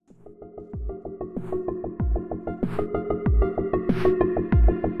Welcome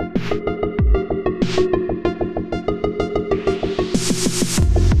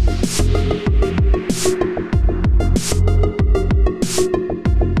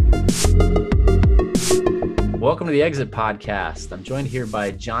to the Exit Podcast. I'm joined here by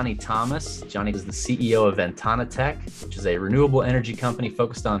Johnny Thomas. Johnny is the CEO of Ventana Tech, which is a renewable energy company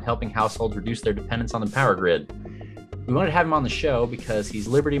focused on helping households reduce their dependence on the power grid. We wanted to have him on the show because he's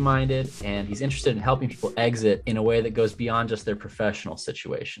liberty-minded and he's interested in helping people exit in a way that goes beyond just their professional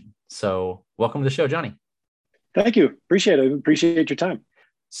situation. So welcome to the show, Johnny. Thank you. Appreciate it. Appreciate your time.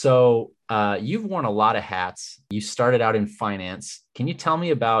 So you've worn a lot of hats. You started out in finance. Can you tell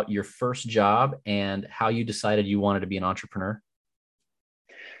me about your first job and how you decided you wanted to be an entrepreneur?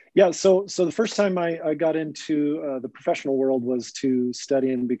 Yeah. So the first time I got into the professional world was to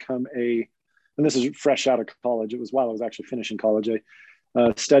study and become and this is fresh out of college. It was while I was actually finishing college. I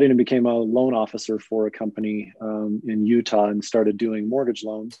studied and became a loan officer for a company in Utah and started doing mortgage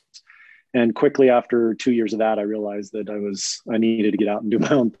loans. And quickly after 2 years of that, I realized that I needed to get out and do my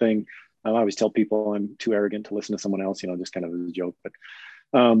own thing. I always tell people I'm too arrogant to listen to someone else, just kind of as a joke. But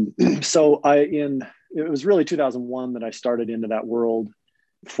it was really 2001 that I started into that world,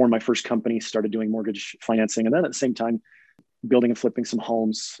 formed my first company, started doing mortgage financing. And then at the same time, building and flipping some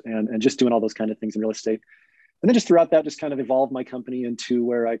homes and just doing all those kind of things in real estate. And then just throughout that, just kind of evolved my company into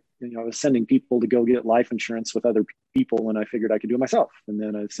where I was sending people to go get life insurance with other people when I figured I could do it myself. And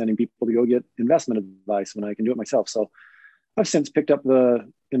then I was sending people to go get investment advice when I can do it myself. So I've since picked up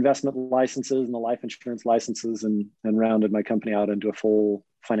the investment licenses and the life insurance licenses and rounded my company out into a full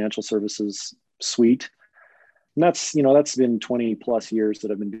financial services suite. And that's been 20 plus years that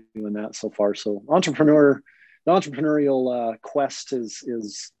I've been doing that so far. So the entrepreneurial quest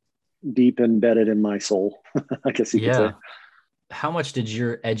is deep embedded in my soul, I guess you could say. How much did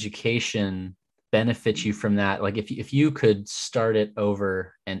your education benefit you from that? Like if you could start it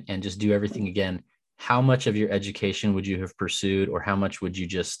over and just do everything again, how much of your education would you have pursued, or how much would you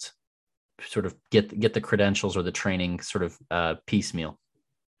just sort of get the credentials or the training sort of piecemeal?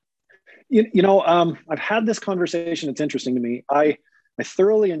 I've had this conversation. It's interesting to me. I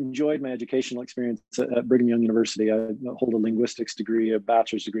thoroughly enjoyed my educational experience at Brigham Young University. I hold a linguistics degree, a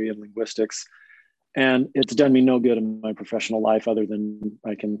bachelor's degree in linguistics, and it's done me no good in my professional life other than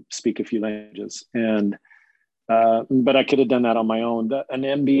I can speak a few languages. But I could have done that on my own. An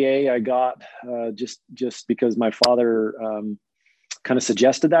MBA I got just because my father kind of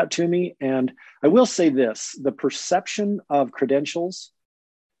suggested that to me. And I will say this, the perception of credentials,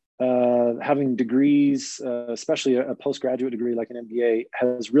 having degrees, especially a postgraduate degree like an MBA,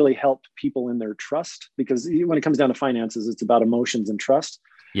 has really helped people in their trust, because when it comes down to finances, it's about emotions and trust.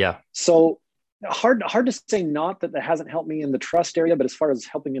 Yeah. So hard to say not that hasn't helped me in the trust area, but as far as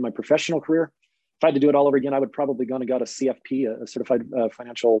helping in my professional career, if I had to do it all over again, I would probably got a CFP, a certified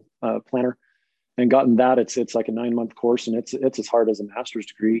financial planner, and gotten that. It's like a 9-month course, and it's as hard as a master's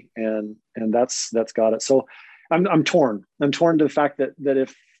degree, and that's got it. So I'm torn. I'm torn to the fact that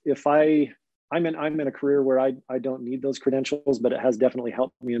if I'm in a career where I don't need those credentials, but it has definitely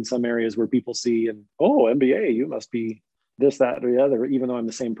helped me in some areas where people see and, oh, MBA, you must be this, that, or the other, even though I'm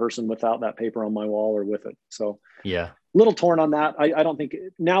the same person without that paper on my wall or with it. So yeah, a little torn on that. I don't think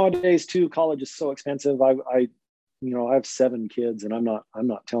nowadays too, college is so expensive. I have 7 kids, and I'm not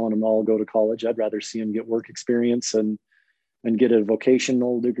telling them all go to college. I'd rather see them get work experience and get a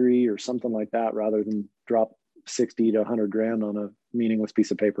vocational degree or something like that, rather than drop 60 to 100 grand on a meaningless piece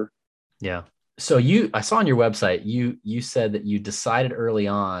of paper. Yeah. So I saw on your website, you said that you decided early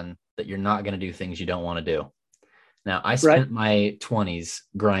on that you're not going to do things you don't want to do. Now, I spent my 20s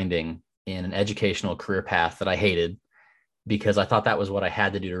grinding in an educational career path that I hated because I thought that was what I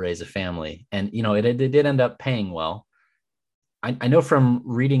had to do to raise a family. And, it did end up paying well. I know from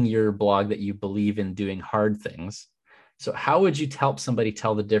reading your blog that you believe in doing hard things. So how would you help somebody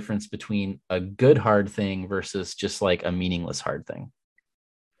tell the difference between a good hard thing versus just like a meaningless hard thing?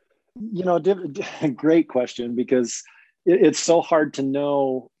 Great question, because it's so hard to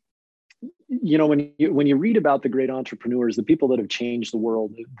know. When you read about the great entrepreneurs, the people that have changed the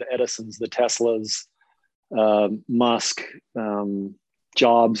world, the Edisons, the Teslas, Musk,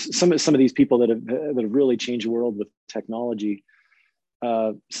 Jobs, some of these people that have really changed the world with technology.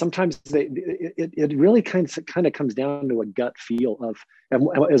 Sometimes it really kind of comes down to a gut feel of,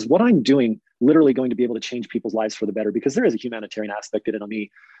 is what I'm doing literally going to be able to change people's lives for the better? Because there is a humanitarian aspect in it on me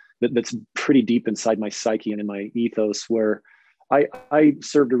that's pretty deep inside my psyche and in my ethos, where I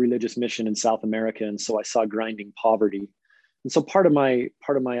served a religious mission in South America, and so I saw grinding poverty. And so part of my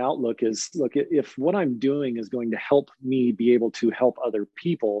outlook is, look, if what I'm doing is going to help me be able to help other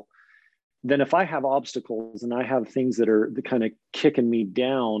people, then if I have obstacles and I have things that are the kind of kicking me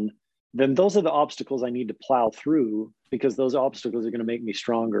down, then those are the obstacles I need to plow through, because those obstacles are going to make me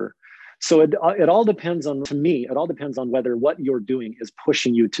stronger. So it all depends on, to me, it all depends on whether what you're doing is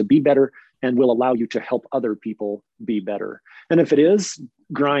pushing you to be better and will allow you to help other people be better. And if it is,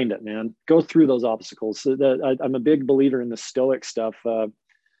 grind it, man. Go through those obstacles. So I'm a big believer in the Stoic stuff. The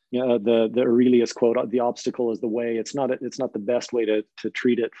Aurelius quote: "The obstacle is the way." It's not the best way to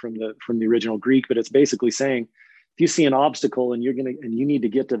treat it from the original Greek, but it's basically saying, if you see an obstacle and you need to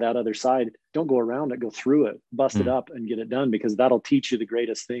get to that other side, don't go around it, go through it, bust it up and get it done, because that'll teach you the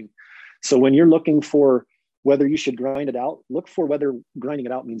greatest thing. So when you're looking for whether you should grind it out, look for whether grinding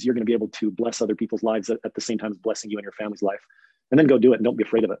it out means you're going to be able to bless other people's lives at the same time as blessing you and your family's life. And then go do it, and don't be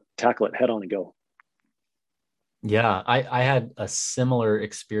afraid of it. Tackle it head on and go. Yeah, I had a similar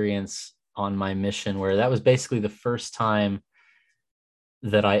experience on my mission, where that was basically the first time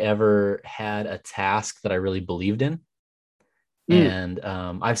that I ever had a task that I really believed in. And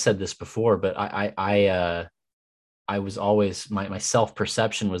I've said this before, but I was always, my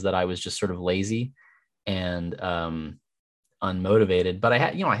self-perception was that I was just sort of lazy and unmotivated. But I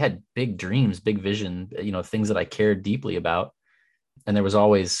had big dreams, big vision, things that I cared deeply about. And there was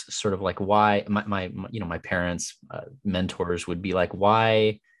always sort of like, why my parents, mentors would be like,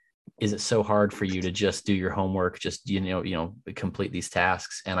 why is it so hard for you to just do your homework, just, complete these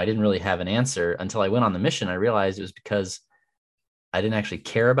tasks? And I didn't really have an answer until I went on the mission. I realized it was because I didn't actually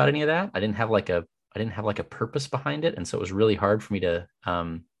care about any of that. I didn't have like a purpose behind it. And so it was really hard for me to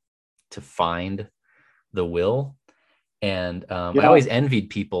find the will. And I always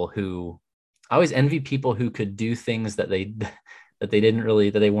envied people who could do things that they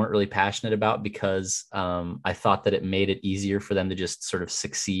weren't really passionate about, because I thought that it made it easier for them to just sort of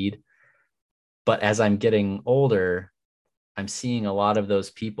succeed. But as I'm getting older, I'm seeing a lot of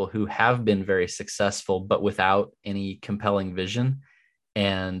those people who have been very successful, but without any compelling vision,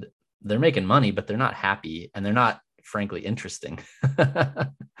 and they're making money, but they're not happy, and they're not, frankly, interesting.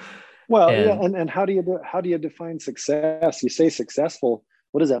 Well, and how do you define success? You say successful.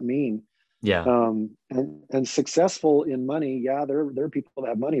 What does that mean? Yeah. And successful in money. Yeah, there are people that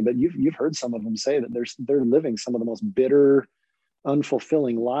have money, but you've heard some of them say that they're living some of the most bitter,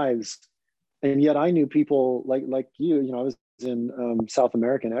 unfulfilling lives. And yet I knew people like you, I was in South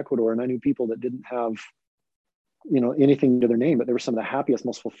America and Ecuador, and I knew people that didn't have, anything to their name, but they were some of the happiest,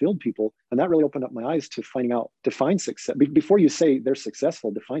 most fulfilled people. And that really opened up my eyes to define success. Before you say they're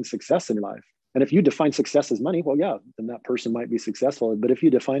successful, define success in your life. And if you define success as money, well, yeah, then that person might be successful. But if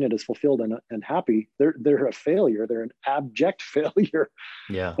you define it as fulfilled and happy, they're a failure. They're an abject failure.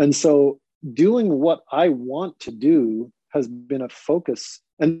 Yeah. And so doing what I want to do has been a focus,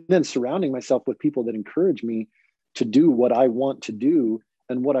 and then surrounding myself with people that encourage me to do what I want to do,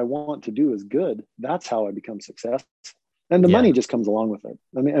 and what I want to do is good. That's how I become successful. And the money just comes along with it.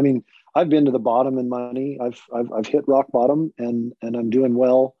 I mean, I've been to the bottom in money. I've hit rock bottom, and I'm doing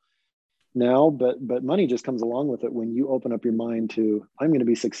well now, but money just comes along with it when you open up your mind to, I'm going to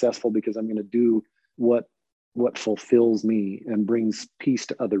be successful because I'm going to do what fulfills me and brings peace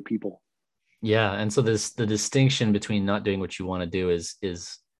to other people. Yeah. And so the distinction between not doing what you want to do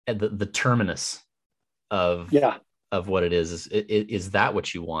is at the terminus of what it is that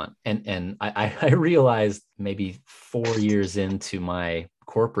what you want? And I realized maybe 4 years into my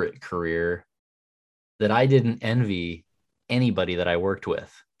corporate career that I didn't envy anybody that I worked with,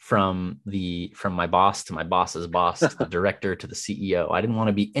 from my boss to my boss's boss to the director to the CEO. I didn't want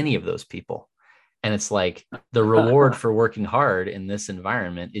to be any of those people. And it's like, the reward for working hard in this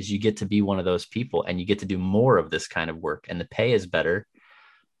environment is you get to be one of those people, and you get to do more of this kind of work, and the pay is better,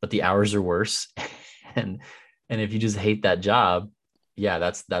 but the hours are worse. And if you just hate that job, yeah,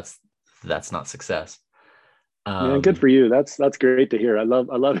 that's not success. Man, good for you. That's great to hear. I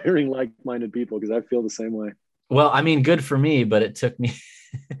love hearing like-minded people, because I feel the same way. Well, I mean, good for me, but it took me,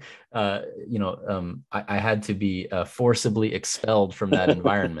 I had to be forcibly expelled from that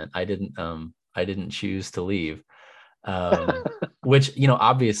environment. I didn't choose to leave, which,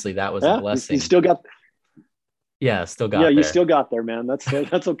 obviously that was a blessing. You still got. Yeah, still got. Yeah, there. You still got there, man.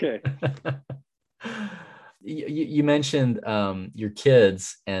 That's okay. You mentioned your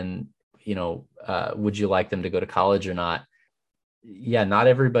kids, and would you like them to go to college or not? Yeah, not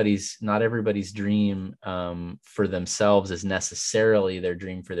everybody's dream for themselves is necessarily their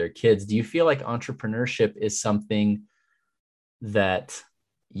dream for their kids. Do you feel like entrepreneurship is something that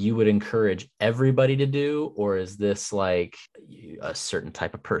you would encourage everybody to do, or is this like a certain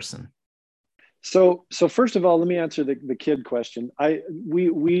type of person? So first of all, let me answer the kid question.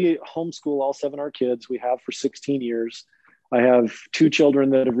 We homeschool all 7 of our kids. We have for 16 years. I have 2 children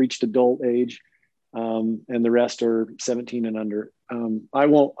that have reached adult age, and the rest are 17 and under. I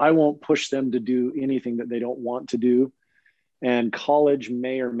won't push them to do anything that they don't want to do. And college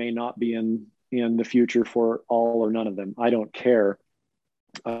may or may not be in the future for all or none of them. I don't care.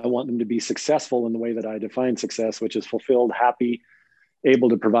 I want them to be successful in the way that I define success, which is fulfilled, happy, able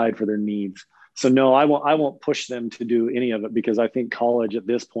to provide for their needs. So no, I won't push them to do any of it, because I think college at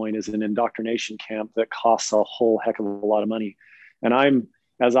this point is an indoctrination camp that costs a whole heck of a lot of money. And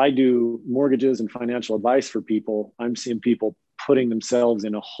as I do mortgages and financial advice for people, I'm seeing people putting themselves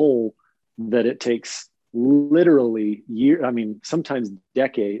in a hole that it takes literally sometimes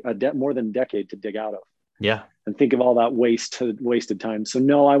more than a decade to dig out of. Yeah. And think of all that wasted time. So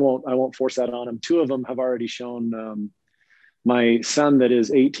no, I won't force that on them. 2 of them have already shown. My son that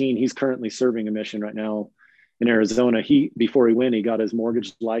is 18, he's currently serving a mission right now in Arizona. Before he went, he got his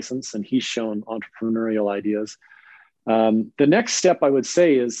mortgage license, and he's shown entrepreneurial ideas. The next step I would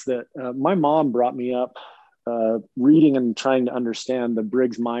say is that my mom brought me up reading and trying to understand the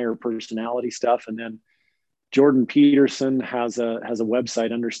Briggs-Meyer personality stuff. And then Jordan Peterson has a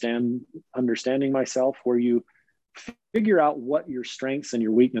website, Understanding Myself, where you figure out what your strengths and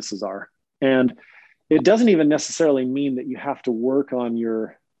your weaknesses are. And it doesn't even necessarily mean that you have to work on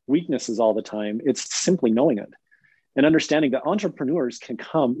your weaknesses all the time. It's simply knowing it and understanding that entrepreneurs can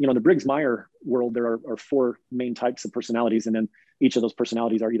come, the Briggs-Meyer world, there are 4 main types of personalities. And then each of those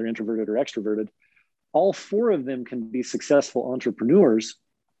personalities are either introverted or extroverted. All 4 of them can be successful entrepreneurs,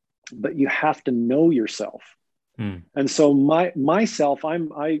 but you have to know yourself. And so myself, in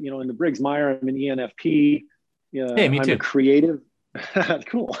the Briggs-Meyer, I'm an ENFP. Hey, me too. I'm a creative.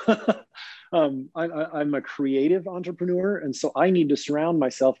 Cool. I'm a creative entrepreneur. And so I need to surround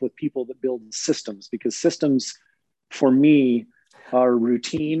myself with people that build systems, because systems for me are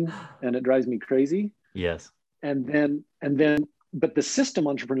routine and it drives me crazy. Yes. And then, but the system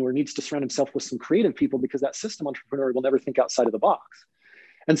entrepreneur needs to surround himself with some creative people, because that system entrepreneur will never think outside of the box.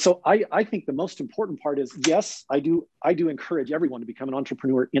 And so I think the most important part is, yes, I do encourage everyone to become an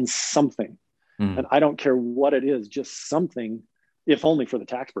entrepreneur in something. And I don't care what it is, just something, if only for the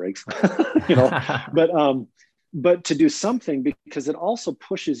tax breaks, but to do something, because it also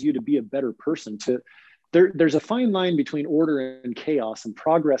pushes you to be a better person. There's a fine line between order and chaos, and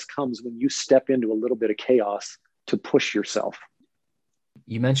progress comes when you step into a little bit of chaos to push yourself.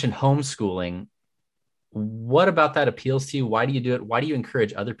 You mentioned homeschooling. What about that appeals to you? Why do you do it? Why do you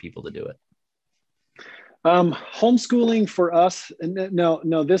encourage other people to do it? Homeschooling for us,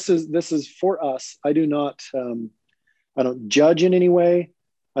 no, this is for us. I do not, I don't judge in any way.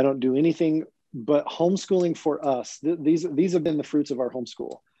 I don't do anything, but homeschooling for us, these have been the fruits of our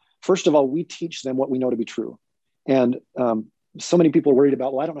homeschool. First of all, we teach them what we know to be true. And so many people are worried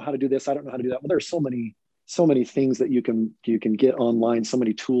about, well, I don't know how to do this. I don't know how to do that. Well, there are so many things that you can get online, so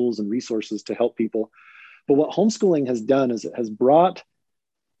many tools and resources to help people. But what homeschooling has done is it has brought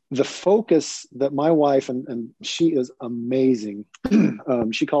the focus that my wife, and she is amazing.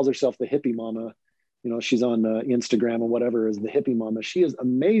 She calls herself the hippie mama. She's on Instagram and whatever as the hippie mama. She is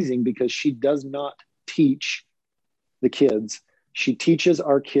amazing because she does not teach the kids. She teaches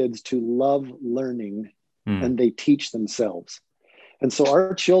our kids to love learning, and they teach themselves. And so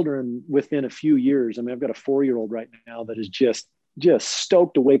our children, within a few years, I've got a 4-year-old right now that is just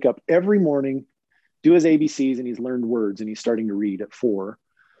stoked to wake up every morning, do his ABCs, and he's learned words, and he's starting to read at 4.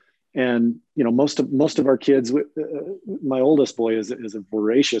 And most of our kids, my oldest boy is a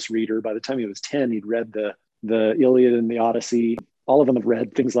voracious reader. By the time he was 10, he'd read the Iliad and the Odyssey. All of them have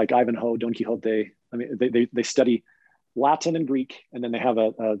read things like Ivanhoe, Don Quixote. They study Latin and Greek, and then they have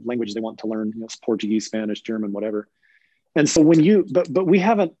a language they want to learn, Portuguese, Spanish, German, whatever. And so but we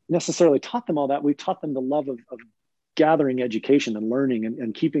haven't necessarily taught them all that. We've taught them the love of gathering education and learning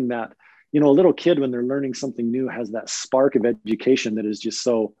and keeping that, a little kid, when they're learning something new, has that spark of education that is just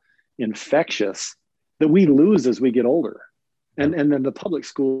so infectious that we lose as we get older. And then the public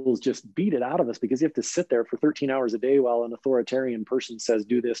schools just beat it out of us, because you have to sit there for 13 hours a day while an authoritarian person says,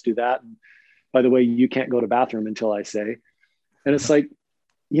 do this, do that. And by the way, you can't go to the bathroom until I say. And it's like,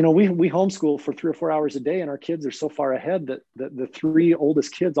 we homeschool for 3 or 4 hours a day, and our kids are so far ahead that the 3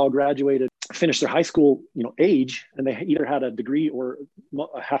 oldest kids all graduated, finished their high school, age, and they either had a degree or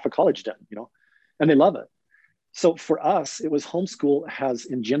half a college done, and they love it. So for us, it was homeschool has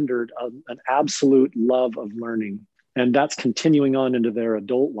engendered an absolute love of learning. And that's continuing on into their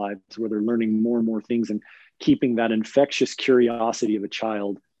adult lives, where they're learning more and more things and keeping that infectious curiosity of a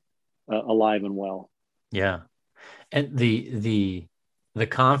child alive and well. Yeah. And the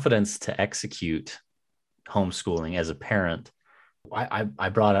confidence to execute homeschooling as a parent I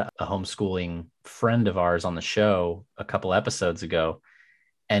brought a homeschooling friend of ours on the show a couple episodes ago,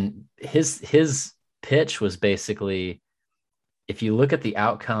 and his pitch was basically, if you look at the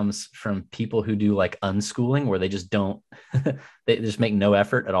outcomes from people who do like unschooling, where they just don't, they just make no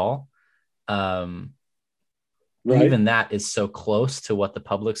effort at all. Um, Right. Even that is so close to what the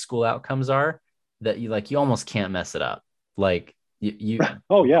public school outcomes are that you almost can't mess it up. Like you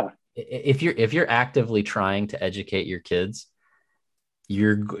Oh yeah. if you're actively trying to educate your kids,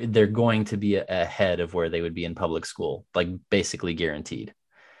 they're going to be ahead of where they would be in public school, like basically guaranteed.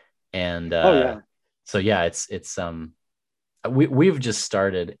 And Oh yeah. so yeah, it's we've just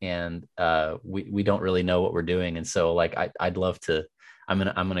started, and we don't really know what we're doing, and so like I'd love to. I'm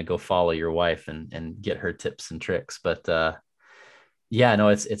gonna go follow your wife and get her tips and tricks. But yeah, no,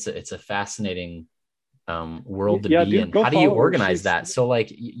 it's a fascinating world to Yeah, be dude, in. go How do you follow her. organize She's that? So like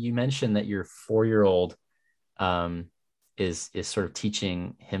you mentioned that your 4-year-old um, is sort of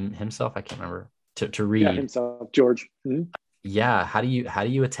teaching himself. I can't remember to yeah, read. himself, George. Mhm. Yeah, how do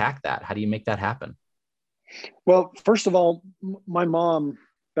you attack that? How do you make that happen? Well, first of all, my mom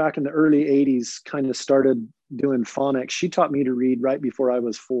back in the early 80s kind of started doing phonics. She taught me to read right before I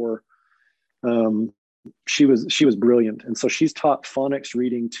was 4. Um, she was brilliant, and so she's taught phonics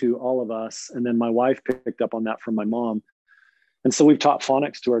reading to all of us. And then my wife picked up on that from my mom, and so we've taught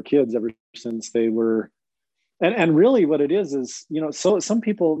phonics to our kids ever since they were. And really, what it is so some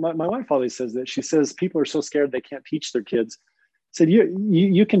people. My wife always says that. She says people are so scared they can't teach their kids. Said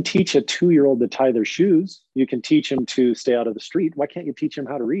you can teach a 2-year-old to tie their shoes. You can teach them to stay out of the street. Why can't you teach them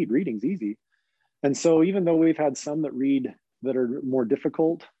how to read? Reading's easy. And so even though we've had some that read that are more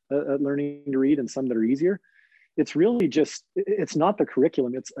difficult at learning to read and some that are easier, it's really just, it's not the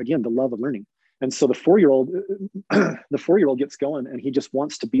curriculum. It's again, the love of learning. And so the 4-year-old, the 4-year-old gets going and he just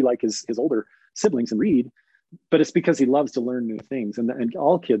wants to be like his older siblings and read, but it's because he loves to learn new things. And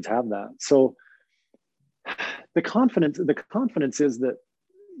all kids have that. So the confidence is that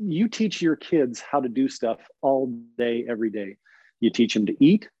you teach your kids how to do stuff all day, every day. You teach them to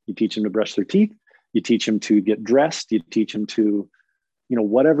eat, you teach them to brush their teeth, you teach them to get dressed, you teach them to,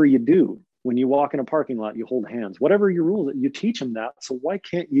 whatever you do. When you walk in a parking lot, you hold hands, whatever your rules, you teach them that. So why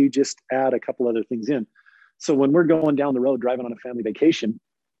can't you just add a couple other things in? So when we're going down the road, driving on a family vacation,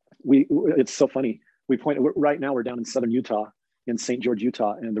 it's so funny. Right now we're down in southern Utah, in St. George,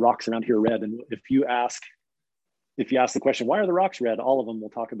 Utah, and the rocks around here are red. And if you ask the question, why are the rocks red? All of them will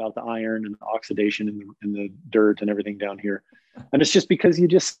talk about the iron and the oxidation and the dirt and everything down here. And it's just because you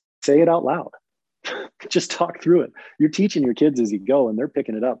just say it out loud. Just talk through it. You're teaching your kids as you go and they're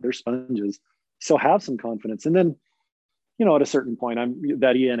picking it up. They're sponges. So have some confidence. And then, at a certain point, I'm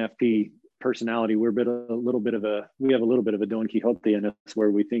that ENFP personality. We have a little bit of a Don Quixote in us where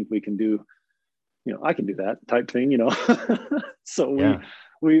we think we can do, I can do that type thing, So Yeah.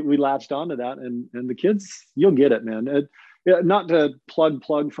 we latched onto that, and the kids, you'll get it, man. Not to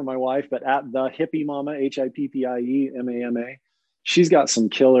plug for my wife, but at the Hippie Mama, HIPPIEMAMA, she's got some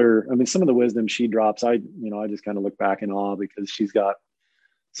killer. I mean, some of the wisdom she drops, I just kind of look back in awe because she's got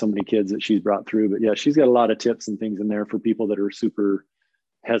so many kids that she's brought through. But yeah, she's got a lot of tips and things in there for people that are super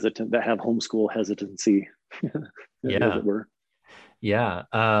hesitant, that have homeschool hesitancy, Yeah. as it were. Yeah.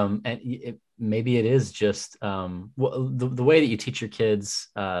 And maybe it is just the way that you teach your kids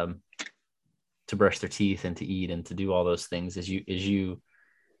to brush their teeth and to eat and to do all those things is you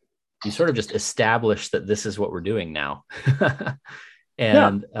sort of just establish that this is what we're doing now.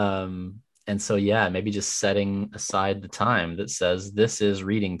 Yeah. And so, yeah, maybe just setting aside the time that says this is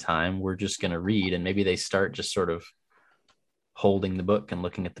reading time. We're just going to read. And maybe they start just sort of holding the book and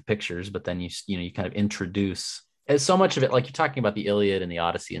looking at the pictures, but then you kind of introduce, as so much of it, like you're talking about the Iliad and the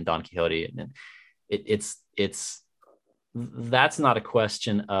Odyssey and Don Quixote, and it's that's not a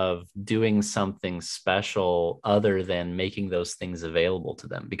question of doing something special other than making those things available to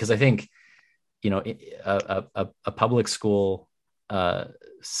them. Because I think, a public school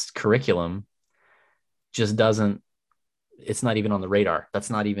curriculum just doesn't, it's not even on the radar. That's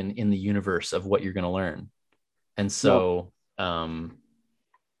not even in the universe of what you're going to learn. And so,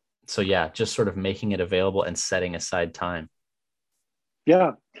 so yeah, just sort of making it available and setting aside time.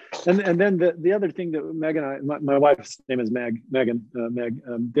 Yeah. And then the other thing that Meg and I, my wife's name is Megan,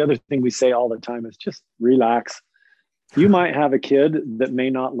 the other thing we say all the time is just relax. You might have a kid that may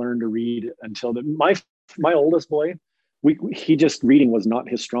not learn to read until my oldest boy, he just, reading was not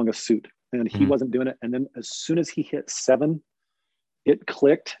his strongest suit and he wasn't doing it. And then as soon as he hit 7, it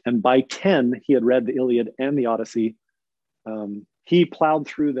clicked. And by 10, he had read the Iliad and the Odyssey. He plowed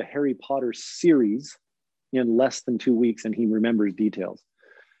through the Harry Potter series in less than 2 weeks and he remembers details.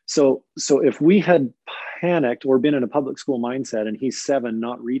 So if we had panicked or been in a public school mindset and he's 7,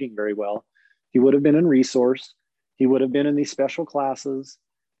 not reading very well, he would have been in resource. He would have been in these special classes.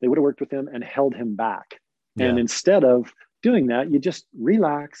 They would have worked with him and held him back. Yeah. And instead of doing that, you just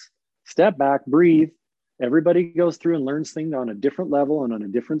relax, step back, breathe. Everybody goes through and learns things on a different level and on a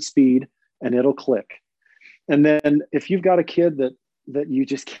different speed, and it'll click. And then if you've got a kid that you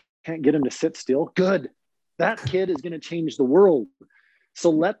just can't get him to sit still, good. That kid is going to change the world. So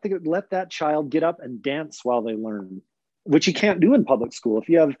let that child get up and dance while they learn, which you can't do in public school. If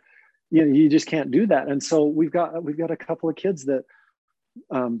you have, you just can't do that. And so we've got a couple of kids that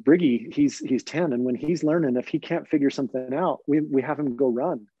Briggy, he's 10, and when he's learning, if he can't figure something out, we have him go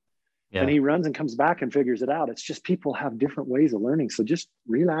run. Yeah. And he runs and comes back and figures it out. It's just people have different ways of learning. So just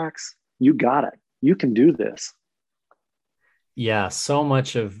relax. You got it. You can do this. Yeah, so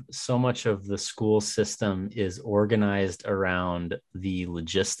much of the school system is organized around the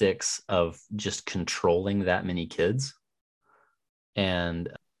logistics of just controlling that many kids. And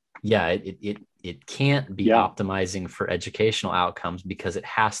yeah, it can't be optimizing for educational outcomes because it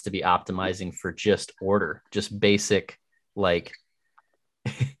has to be optimizing for just order, just basic, like,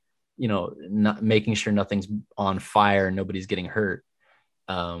 not making sure nothing's on fire, nobody's getting hurt,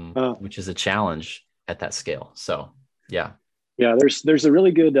 which is a challenge at that scale. So, yeah. Yeah, there's a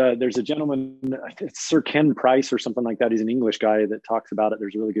really good, there's a gentleman, it's Sir Ken Price or something like that. He's an English guy that talks about it.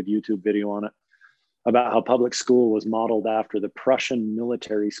 There's a really good YouTube video on it about how public school was modeled after the Prussian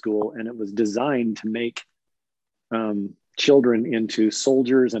military school. And it was designed to make children into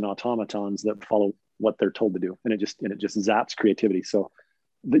soldiers and automatons that follow what they're told to do. And it just zaps creativity. So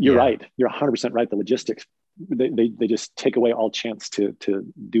you're right. You're 100% right. The logistics, they just take away all chance to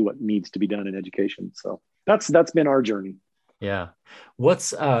do what needs to be done in education. So that's been our journey. Yeah.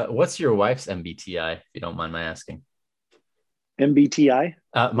 What's your wife's MBTI, if you don't mind my asking? MBTI?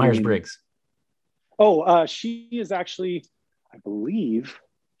 Myers-Briggs. She is actually, I believe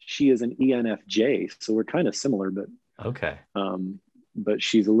she is an ENFJ. So we're kind of similar, but okay. But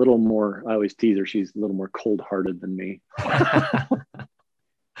she's a little more, I always tease her, she's a little more cold-hearted than me.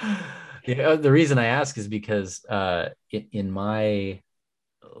 Yeah, the reason I ask is because in my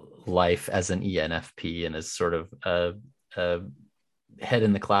life as an ENFP and as sort of a head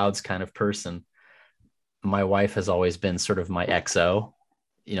in the clouds kind of person, my wife has always been sort of my XO,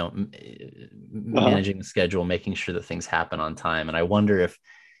 managing the schedule, making sure that things happen on time. And I wonder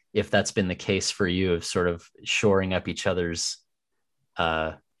if that's been the case for you, of sort of shoring up each other's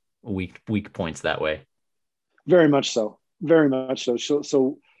weak points that way. Very much so. Very much so.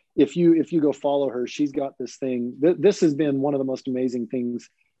 So if you go follow her, she's got this thing. This has been one of the most amazing things,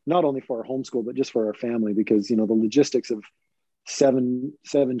 not only for our homeschool, but just for our family, because, the logistics of seven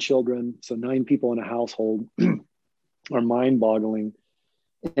children, so 9 people in a household are mind boggling.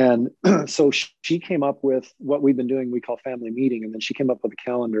 And so she came up with what we've been doing, we call family meeting. And then she came up with a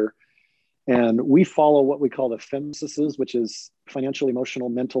calendar, and we follow what we call the FEMSISes, which is financial, emotional,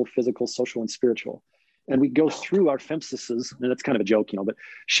 mental, physical, social, and spiritual. And we go through our FEMSISes, and it's kind of a joke, but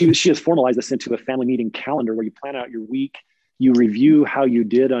she has formalized this into a family meeting calendar where you plan out your week. You review how you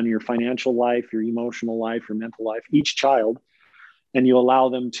did on your financial life, your emotional life, your mental life, each child, and you allow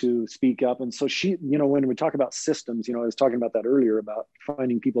them to speak up. And so she, when we talk about systems, I was talking about that earlier, about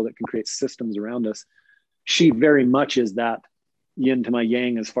finding people that can create systems around us. She very much is that yin to my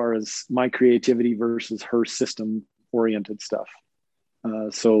yang as far as my creativity versus her system oriented stuff.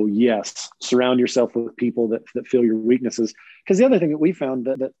 So yes, surround yourself with people that feel your weaknesses. Because the other thing that we found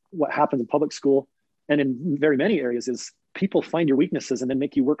that what happens in public school and in very many areas is people find your weaknesses and then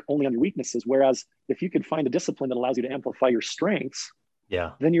make you work only on your weaknesses. Whereas if you could find a discipline that allows you to amplify your strengths,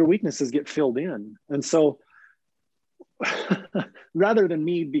 then your weaknesses get filled in. And so rather than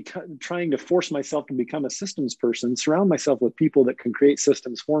me trying to force myself to become a systems person, surround myself with people that can create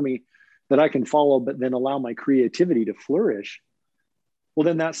systems for me that I can follow, but then allow my creativity to flourish. Well,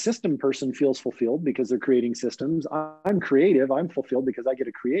 then that system person feels fulfilled because they're creating systems. I'm creative. I'm fulfilled because I get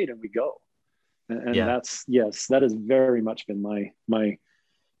to create, and we go. And that has very much been my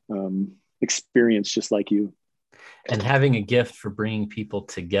experience, just like you. And having a gift for bringing people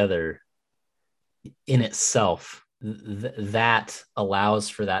together in itself, that allows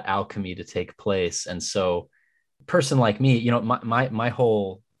for that alchemy to take place. And so a person like me, my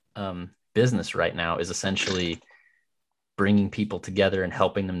whole business right now is essentially bringing people together and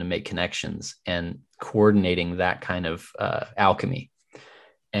helping them to make connections and coordinating that kind of alchemy.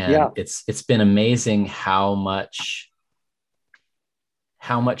 And it's been amazing how much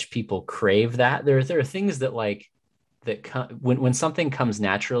people crave that. There are things that when something comes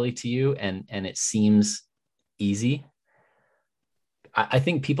naturally to you and it seems easy, I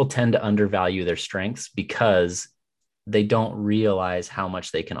think people tend to undervalue their strengths because they don't realize how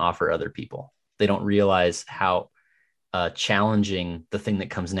much they can offer other people. They don't realize how challenging the thing that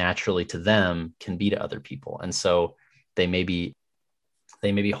comes naturally to them can be to other people. And so they maybe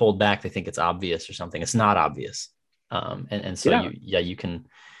hold back. They think it's obvious or something. It's not obvious. And so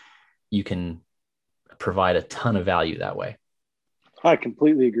you can provide a ton of value that way. I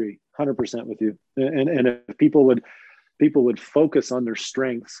completely agree, 100% with you. And if people would focus on their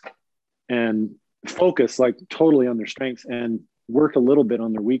strengths and focus like totally on their strengths and work a little bit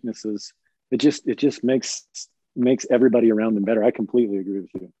on their weaknesses, it just makes everybody around them better. I completely agree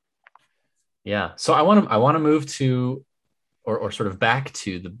with you. Yeah. So I want to move to, or sort of back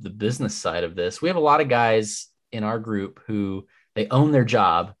to the business side of this. We have a lot of guys in our group who they own their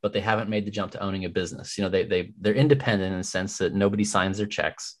job, but they haven't made the jump to owning a business. You know, they're independent in the sense that nobody signs their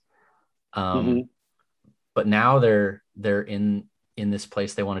checks. But now they're in this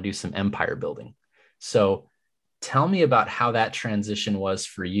place. They want to do some empire building. So tell me about how that transition was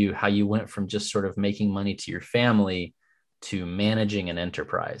for you, how you went from just sort of making money to your family to managing an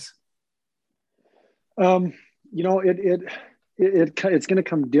enterprise. You know, it's going to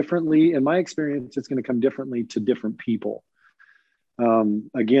come differently. In my experience, it's going to come differently to different people.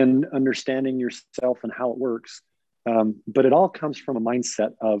 Again, understanding yourself and how it works. But it all comes from a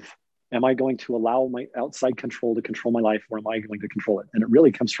mindset of, am I going to allow my outside control to control my life, or am I going to control it? And it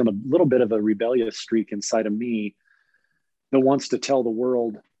really comes from a little bit of a rebellious streak inside of me that wants to tell the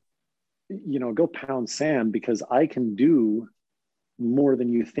world, you know, go pound sand, because I can do more than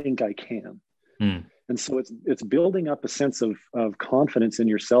you think I can. And so it's building up a sense of confidence in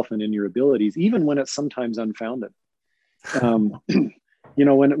yourself and in your abilities, even when it's sometimes unfounded. You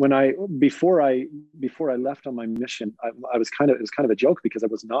know, before I left on my mission, it was kind of a joke, because I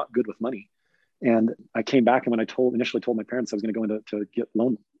was not good with money. And I came back, and when I initially told my parents I was going to go into to get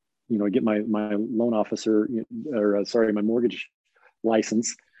loan, you know, get my loan officer, my mortgage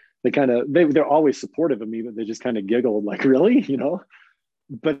license, they're always supportive of me, but they just kind of giggled like, really, you know.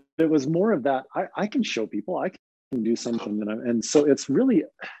 But it was more of that, I can show people I can do something, and so it's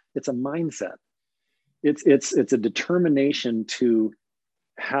a mindset. It's a determination to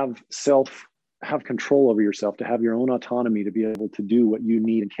have control over yourself, to have your own autonomy, to be able to do what you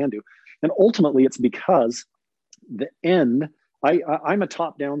need and can do. And ultimately, it's because the end, I'm a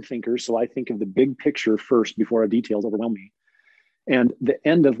top-down thinker, so I think of the big picture first before our details overwhelm me. And the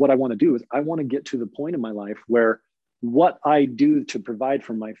end of what I want to do is I want to get to the point in my life where what I do to provide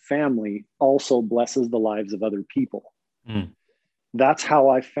for my family also blesses the lives of other people. That's how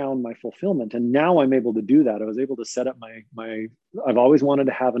I found my fulfillment. And now I'm able to do that. I was able to set up I've always wanted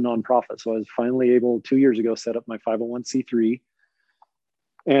to have a nonprofit. So I was finally able 2 years ago, set up my 501c3.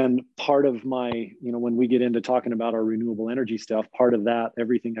 And part of my, you know, when we get into talking about our renewable energy stuff, part of that,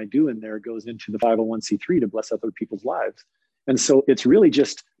 everything I do in there goes into the 501c3 to bless other people's lives. And so it's really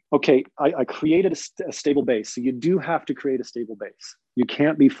just, okay, I created a stable base. So you do have to create a stable base. You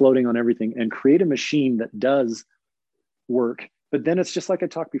can't be floating on everything, and create a machine that does work. But then it's just like I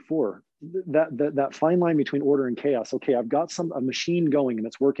talked before, that fine line between order and chaos. Okay, I've got a machine going and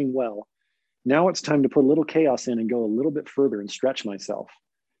it's working well. Now it's time to put a little chaos in and go a little bit further and stretch myself.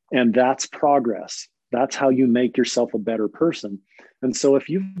 And that's progress. That's how you make yourself a better person. And so if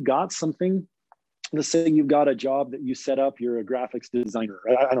you've got something, let's say you've got a job that you set up, you're a graphics designer.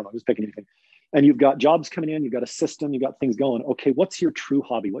 I don't know, I'm just picking anything. And you've got jobs coming in, you've got a system, you've got things going. Okay, what's your true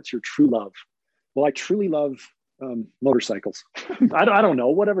hobby? What's your true love? Well, I truly love motorcycles. I don't know,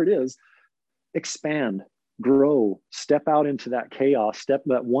 whatever it is. Expand, grow, step out into that chaos, step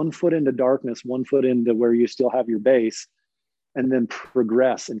that 1 foot into darkness, 1 foot into where you still have your base, and then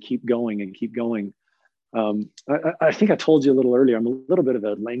progress and keep going and keep going. I think I told you a little earlier, I'm a little bit of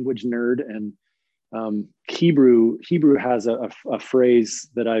a language nerd, and Hebrew has a phrase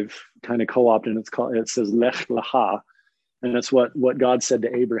that I've kind of co-opted, and it says lech lecha, and that's what God said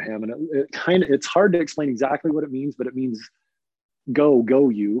to Abraham. And it's hard to explain exactly what it means, but it means go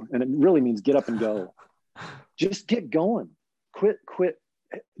you, and it really means get up and go. Just get going. Quit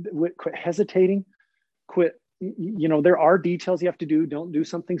hesitating. Quit. You know, there are details you have to do. Don't do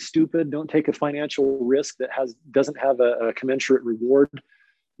something stupid. Don't take a financial risk that doesn't have a commensurate reward.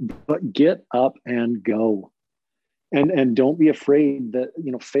 But get up and go, and don't be afraid that,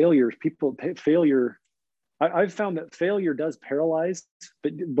 you know, failure. I've found that failure does paralyze,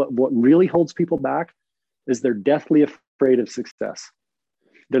 but what really holds people back is they're deathly afraid of success.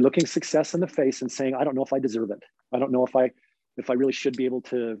 They're looking success in the face and saying, I don't know if I deserve it. I don't know if I really should be able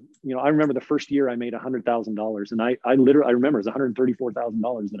to, you know. I remember the first year I made $100,000, and I remember it was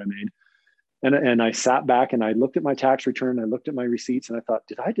 $134,000 that I made. And I sat back and I looked at my tax return, I looked at my receipts, and I thought,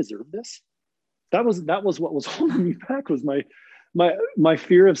 did I deserve this? That was what was holding me back, was my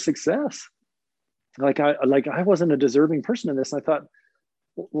fear of success. Like I wasn't a deserving person in this. And I thought,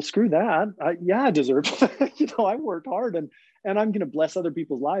 well, screw that. I deserve it. I worked hard, and I'm going to bless other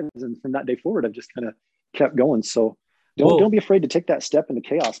people's lives. And from that day forward, I've just kind of kept going. So don't be afraid to take that step into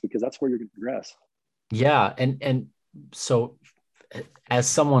chaos, because that's where you're going to progress. Yeah. And so as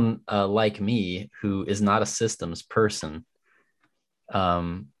someone like me, who is not a systems person,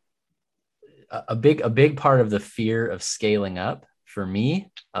 a big part of the fear of scaling up for me,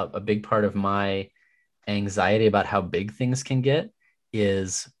 a big part of my anxiety about how big things can get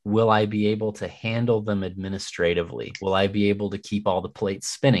is, will I be able to handle them administratively? Will I be able to keep all the plates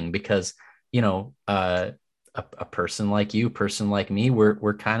spinning? Because, a person like you, person like me,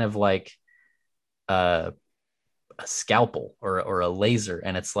 we're kind of like a scalpel or a laser.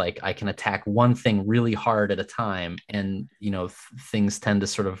 And it's like, I can attack one thing really hard at a time. And, things tend to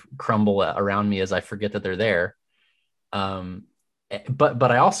sort of crumble around me as I forget that they're there.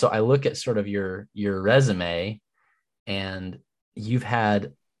 But I look at sort of your resume, and you've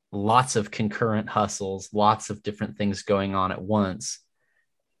had lots of concurrent hustles, lots of different things going on at once.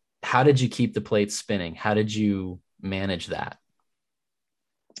 How did you keep the plates spinning? How did you manage that?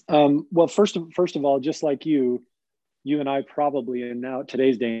 Well, first of all, just like you and I probably, and now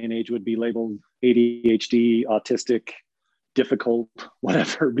today's day and age, would be labeled ADHD, autistic, difficult,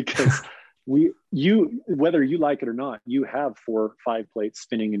 whatever, because whether you like it or not, you have 4 or 5 plates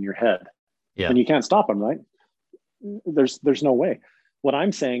spinning in your head, and you can't stop them, right? There's no way. What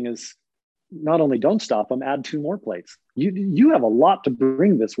I'm saying is, not only don't stop them, add 2 more plates. You have a lot to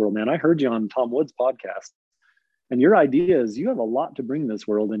bring this world, man. I heard you on Tom Wood's podcast, and your idea is you have a lot to bring this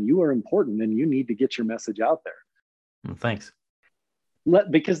world, and you are important, and you need to get your message out there. Well, thanks.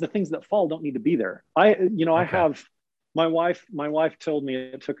 Because the things that fall don't need to be there. I have my wife told me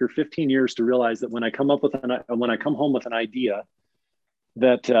it took her 15 years to realize that when I come home with an idea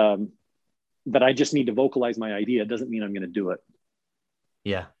that I just need to vocalize my idea, it doesn't mean I'm going to do it.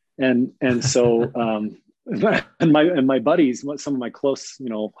 Yeah. And so and my buddies, some of my close,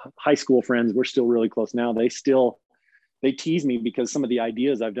 high school friends, we're still really close now. They tease me because some of the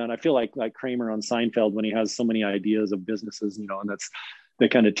ideas I've done, I feel like Kramer on Seinfeld when he has so many ideas of businesses, and they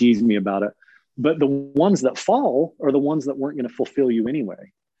kind of tease me about it. But the ones that fall are the ones that weren't going to fulfill you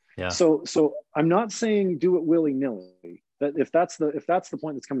anyway. Yeah. So I'm not saying do it willy-nilly. That if that's the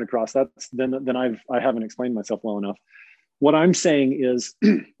point that's coming across, then I haven't explained myself well enough. What I'm saying is,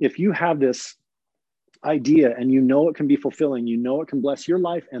 if you have this idea and it can be fulfilling, it can bless your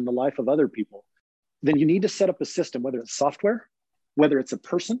life and the life of other people, then you need to set up a system, whether it's software, whether it's a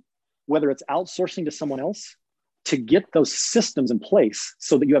person, whether it's outsourcing to someone else, to get those systems in place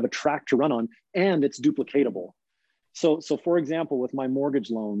so that you have a track to run on and it's duplicatable. So for example, with my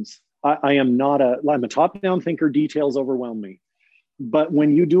mortgage loans, I'm a top-down thinker. Details overwhelm me. But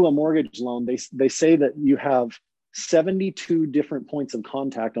when you do a mortgage loan, they say that you have 72 different points of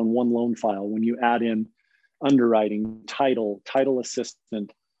contact on one loan file when you add in underwriting, title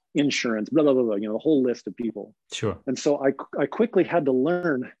assistant, insurance, blah, blah, blah, blah, the whole list of people. Sure. And so I quickly had to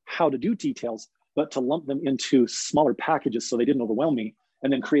learn how to do details, but to lump them into smaller packages so they didn't overwhelm me,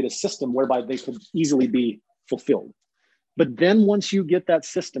 and then create a system whereby they could easily be fulfilled. But then once you get that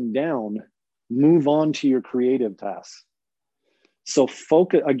system down, move on to your creative tasks. So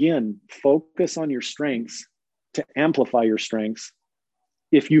focus on your strengths to amplify your strengths.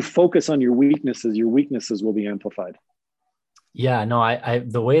 If you focus on your weaknesses will be amplified. Yeah, no, I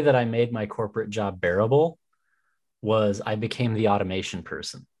the way that I made my corporate job bearable was I became the automation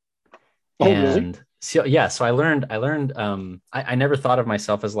person. Oh, and really? So I learned, I never thought of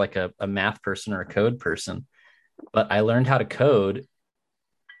myself as like a math person or a code person, but I learned how to code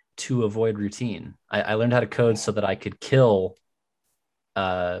to avoid routine. I learned how to code so that I could kill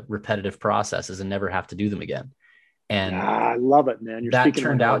repetitive processes and never have to do them again. And I love it, man. That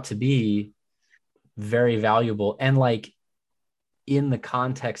turned out to be very valuable. And like, in the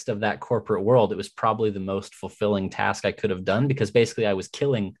context of that corporate world, it was probably the most fulfilling task I could have done, because basically I was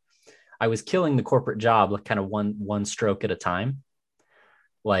killing the corporate job, like kind of one stroke at a time.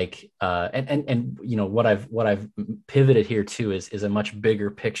 Like, and what I've pivoted here to is a much bigger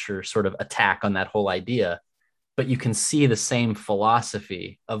picture sort of attack on that whole idea. But you can see the same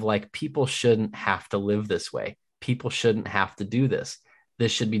philosophy of like, people shouldn't have to live this way. People shouldn't have to do this.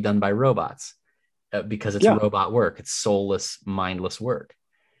 This should be done by robots. Because it's robot work. It's soulless, mindless work.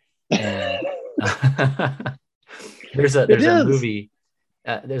 And there's a movie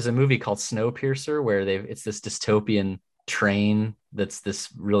called Snowpiercer where it's this dystopian train that's this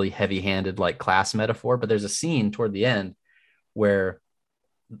really heavy-handed like class metaphor, but there's a scene toward the end where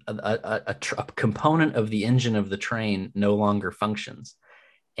a component of the engine of the train no longer functions.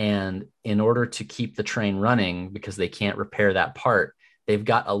 And in order to keep the train running, because they can't repair that part, they've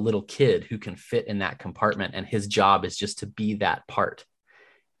got a little kid who can fit in that compartment, and his job is just to be that part.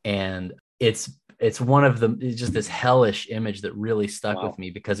 And it's one of the, it's just this hellish image that really stuck with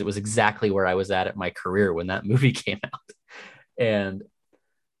me, because it was exactly where I was at my career when that movie came out. And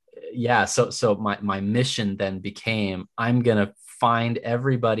yeah, so my mission then became, I'm gonna find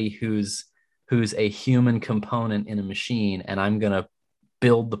everybody who's a human component in a machine, and I'm gonna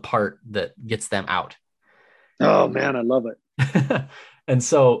build the part that gets them out. Oh man, I love it. And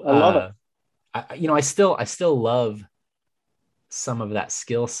so I love it. I still love some of that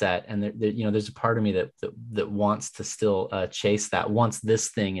skill set, and there's a part of me that wants to still chase that once this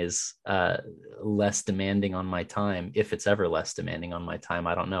thing is less demanding on my time. If it's ever less demanding on my time,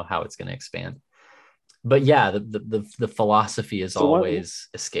 I don't know how it's going to expand. But yeah, the philosophy is always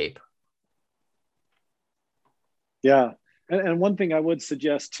escape. Yeah. And one thing I would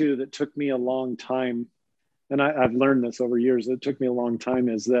suggest too, that took me a long time, and I've learned this over years, it took me a long time,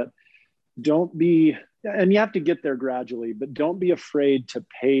 is that don't be, and you have to get there gradually, but don't be afraid to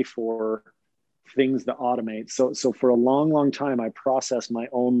pay for things to automate. So for a long time, I processed my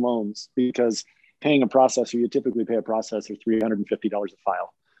own loans, because paying a processor, you typically pay a processor $350 a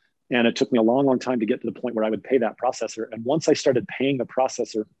file. And it took me a long time to get to the point where I would pay that processor. And once I started paying the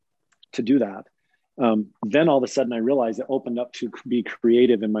processor to do that, then all of a sudden I realized it opened up to be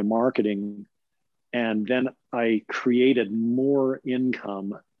creative in my marketing. And then I created more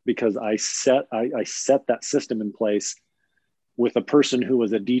income because I set that system in place with a person who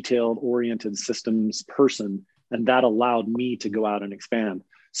was a detailed oriented systems person. And that allowed me to go out and expand.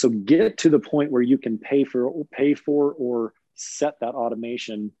 So get to the point where you can pay for or set that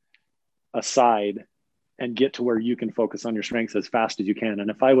automation aside and get to where you can focus on your strengths as fast as you can.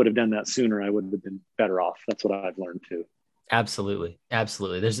 And if I would have done that sooner, I would have been better off. That's what I've learned too. Absolutely.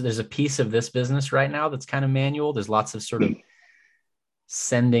 There's a piece of this business right now that's kind of manual. There's lots of sort of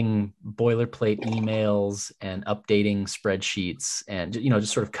sending boilerplate emails and updating spreadsheets, and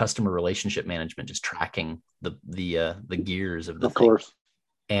just sort of customer relationship management, just tracking the gears of the thing. Course.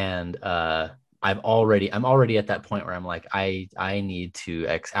 And I'm already at that point where I'm like, I need to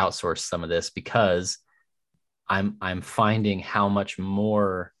outsource some of this, because I'm finding how much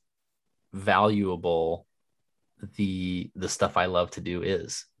more valuable the stuff I love to do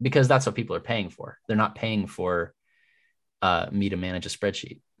is, because that's what people are paying for. They're not paying for me to manage a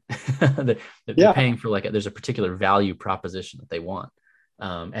spreadsheet. They're paying for there's a particular value proposition that they want,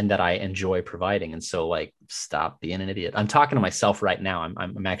 and that I enjoy providing. And so stop being an idiot. I'm talking to myself right now.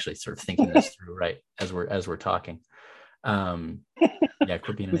 I'm actually sort of thinking this through right as we're talking. Quit being an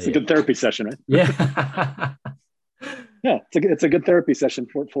idiot. It's a good therapy session, right? Yeah. Yeah, it's a good therapy session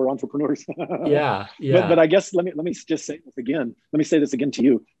for entrepreneurs. Yeah. But I guess let me just say this again. Let me say this again to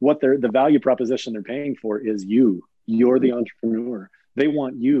you. What the value proposition they're paying for is you. You're the entrepreneur. They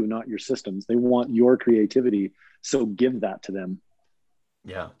want you, not your systems. They want your creativity. So give that to them.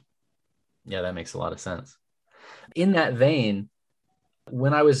 Yeah, that makes a lot of sense. In that vein,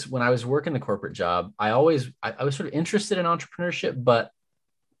 when I was working the corporate job, I was sort of interested in entrepreneurship, but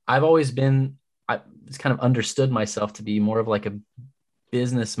I've always been, I kind of understood myself to be more of like a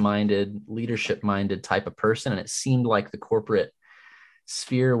business-minded, leadership-minded type of person. And it seemed like the corporate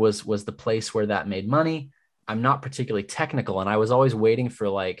sphere was the place where that made money. I'm not particularly technical, and I was always waiting for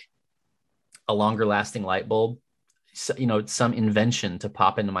a longer lasting light bulb, some invention to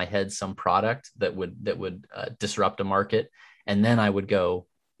pop into my head, some product that would disrupt a market. And then I would go,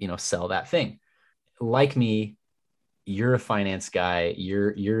 sell that thing. Like me, you're a finance guy.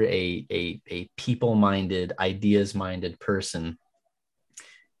 You're a people-minded, ideas-minded person.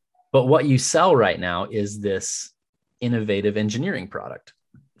 But what you sell right now is this innovative engineering product.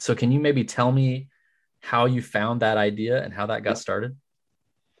 So can you maybe tell me how you found that idea and how that got started?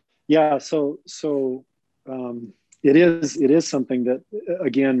 Yeah. So it is something that,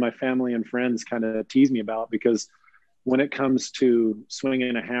 again, my family and friends kind of tease me about, because when it comes to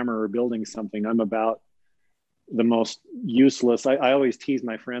swinging a hammer or building something, I'm about the most useless. I always tease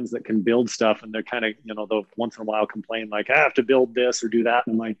my friends that can build stuff, and they're kind of, they'll once in a while complain like, I have to build this or do that.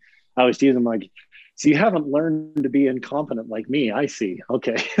 And I always tease them like, so you haven't learned to be incompetent like me. I see.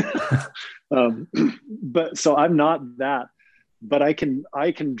 Okay. But so I'm not that, but I can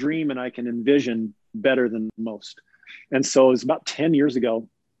dream and I can envision better than most. And so it was about 10 years ago,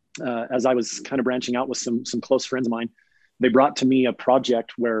 as I was kind of branching out with some close friends of mine, they brought to me a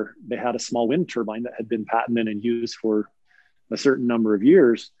project where they had a small wind turbine that had been patented and used for a certain number of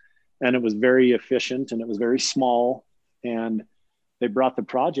years. And it was very efficient and it was very small. And they brought the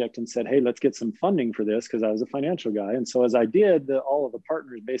project and said, hey, let's get some funding for this, because I was a financial guy. And so as I did, all of the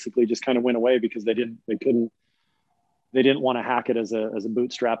partners basically just kind of went away because they didn't want to hack it as a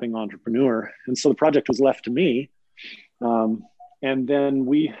bootstrapping entrepreneur. And so the project was left to me. And then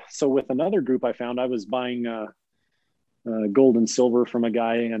with another group, I found I was buying gold and silver from a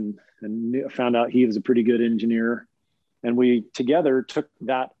guy and found out he was a pretty good engineer. And we together took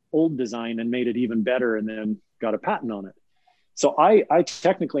that old design and made it even better and then got a patent on it. So I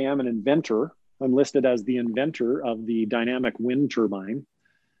technically am an inventor. I'm listed as the inventor of the dynamic wind turbine,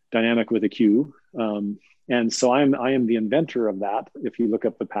 dynamic with a Q. And so I am the inventor of that, if you look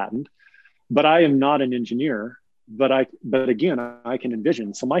up the patent. But I am not an engineer, but again, I can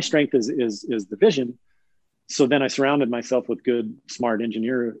envision. So my strength is the vision. So then I surrounded myself with good, smart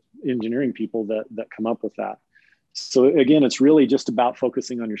engineering people that come up with that. So again, it's really just about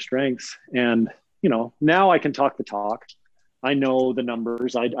focusing on your strengths. And, now I can talk the talk. I know the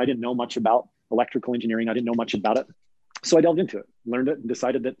numbers. I didn't know much about electrical engineering. I didn't know much about it. So I delved into it, learned it, and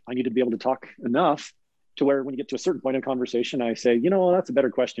decided that I needed to be able to talk enough to where when you get to a certain point in conversation, I say, that's a better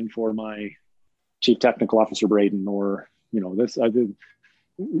question for my chief technical officer, Braden, or, this,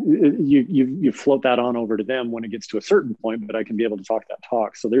 you float that on over to them when it gets to a certain point, but I can be able to talk that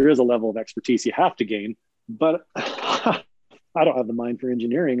talk. So there is a level of expertise you have to gain, but I don't have the mind for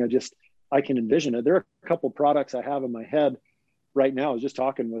engineering. I can envision it. There are a couple of products I have in my head right now. I was just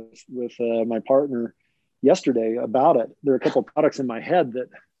talking with my partner yesterday about it. There are a couple of products in my head that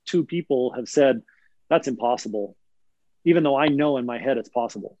two people have said, that's impossible, even though I know in my head it's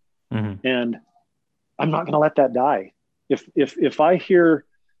possible. Mm-hmm. And I'm not going to let that die. If I hear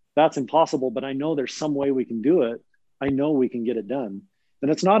that's impossible, but I know there's some way we can do it, I know we can get it done.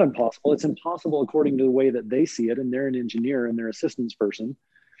 And it's not impossible. It's impossible according to the way that they see it. And they're an engineer and they're a systems person.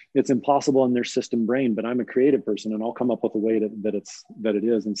 It's impossible in their system brain, but I'm a creative person and I'll come up with a way that it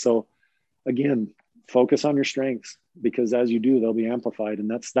is. And so again, focus on your strengths, because as you do, they'll be amplified.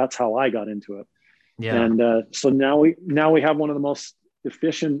 And that's how I got into it. Yeah. And so now we have one of the most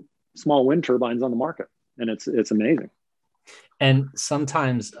efficient small wind turbines on the market, and it's amazing. And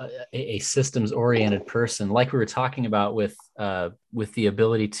sometimes a systems oriented person, like we were talking about with the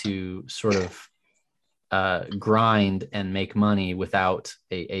ability to sort of grind and make money without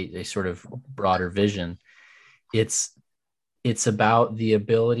a sort of broader vision, it's about the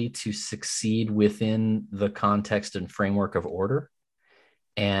ability to succeed within the context and framework of order.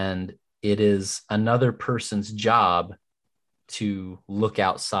 And it is another person's job to look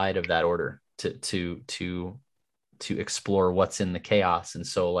outside of that order, to explore what's in the chaos. And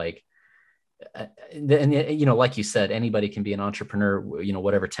so like you said, anybody can be an entrepreneur,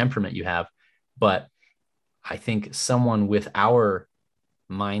 whatever temperament you have. But I think someone with our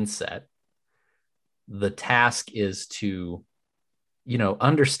mindset, the task is to,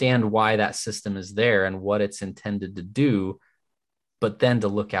 understand why that system is there and what it's intended to do, but then to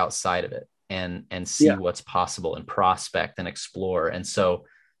look outside of it and see what's possible and prospect and explore. And so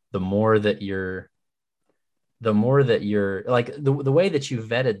the more that you're like the way that you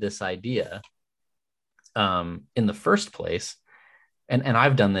vetted this idea in the first place, and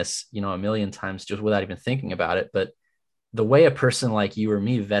I've done this, a million times just without even thinking about it, but the way a person like you or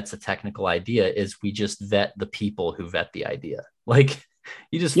me vets a technical idea is we just vet the people who vet the idea. Like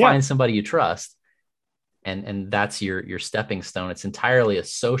you just find somebody you trust, and that's your stepping stone. It's entirely a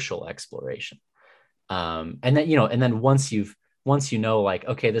social exploration. And then once you know, like,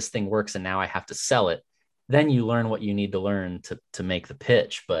 okay, this thing works and now I have to sell it, then you learn what you need to learn to make the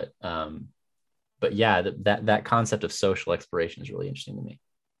pitch. But yeah, that concept of social exploration is really interesting to me.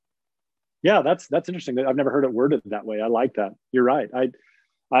 Yeah, that's interesting. I've never heard it worded that way. I like that. You're right.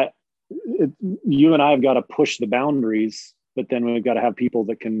 You and I have got to push the boundaries, but then we've got to have people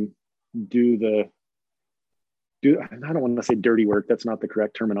that can do I don't want to say dirty work. That's not the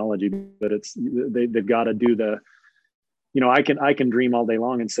correct terminology, but they've got to do the, I can dream all day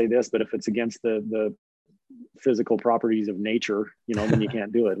long and say this, but if it's against the physical properties of nature, then you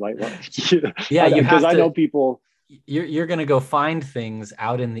can't do it. Like, yeah, because I know people. You're going to go find things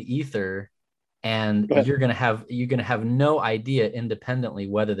out in the ether, and you're going to have no idea independently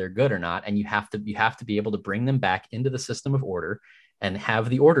whether they're good or not. And you have to be able to bring them back into the system of order and have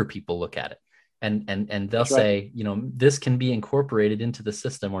the order people look at it. And they'll say, this can be incorporated into the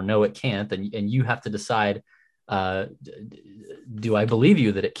system, or no, it can't. And you have to decide, do I believe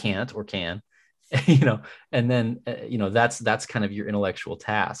you that it can't or can, and then, that's kind of your intellectual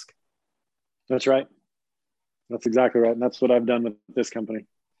task. That's right. That's exactly right. And that's what I've done with this company.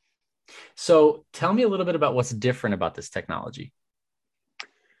 So tell me a little bit about what's different about this technology.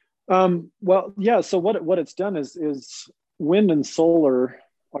 Well, yeah. So what it's done is wind and solar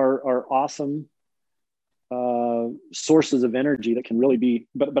are awesome sources of energy that can really be,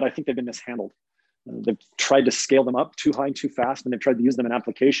 but I think they've been mishandled. They've tried to scale them up too high and too fast, and they've tried to use them in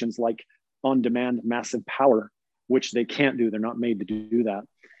applications like on-demand massive power, which they can't do. They're not made to do that.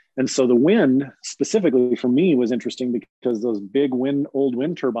 And so the wind specifically for me was interesting because those big old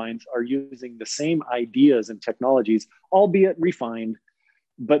wind turbines are using the same ideas and technologies, albeit refined,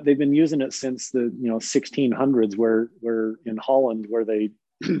 but they've been using it since the 1600s, where in Holland, where they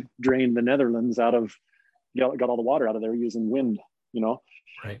drained the Netherlands out of, got all the water out of there using wind,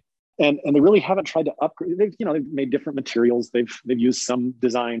 Right. And they really haven't tried to upgrade. They've made different materials. They've used some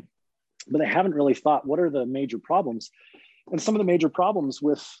design, but they haven't really thought, what are the major problems? And some of the major problems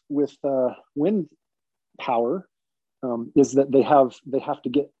with wind power is that they have to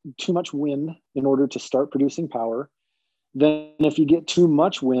get too much wind in order to start producing power. Then if you get too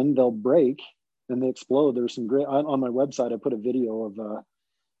much wind, they'll break and they explode. There's some great, on my website, I put a video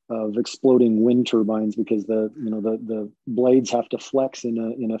of exploding wind turbines because the blades have to flex in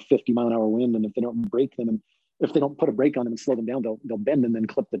a 50-mile-an-hour wind, and if they don't break them, and if they don't put a brake on them and slow them down, they'll bend and then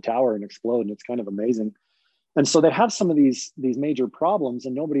clip the tower and explode, and it's kind of amazing. And so they have some of these major problems,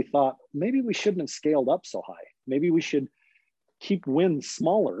 and nobody thought maybe we shouldn't have scaled up so high. Maybe we should keep wind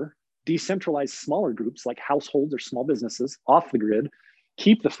smaller, decentralize smaller groups like households or small businesses off the grid,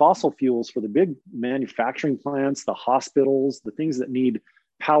 keep the fossil fuels for the big manufacturing plants, the hospitals, the things that need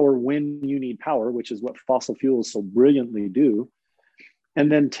power when you need power, which is what fossil fuels so brilliantly do,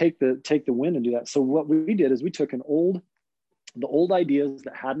 and then take the wind and do that. So what we did is we took the old ideas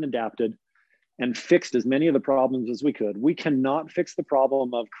that hadn't adapted and fixed as many of the problems as we could. We cannot fix the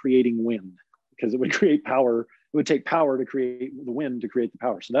problem of creating wind because it would create power. It would take power to create the wind to create the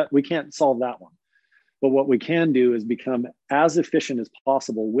power. So that we can't solve that one. But what we can do is become as efficient as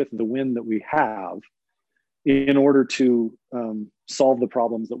possible with the wind that we have in order to solve the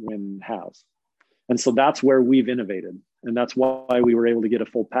problems that wind has. And so that's where we've innovated. And that's why we were able to get a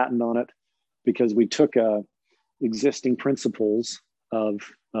full patent on it, because we took existing principles of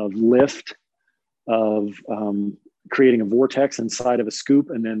lift, of creating a vortex inside of a scoop,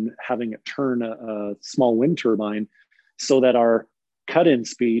 and then having it turn a small wind turbine so that our cut-in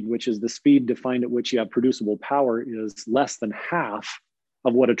speed, which is the speed defined at which you have producible power, is less than half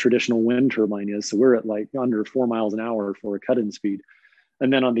of what a traditional wind turbine is. So we're at like under 4 miles an hour for a cut-in speed.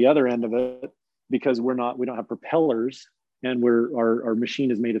 And then on the other end of it, because we don't have propellers, and our machine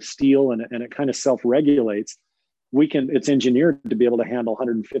is made of steel and it kind of self-regulates, it's engineered to be able to handle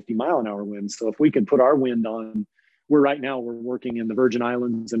 150-mile-an-hour winds. So if we can put our wind on, we're working in the Virgin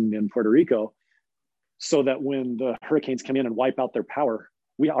Islands and in Puerto Rico, so that when the hurricanes come in and wipe out their power,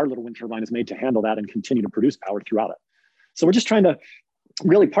 our little wind turbine is made to handle that and continue to produce power throughout it. So we're just trying to,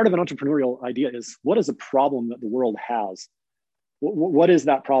 really, part of an entrepreneurial idea is, what is a problem that the world has? What is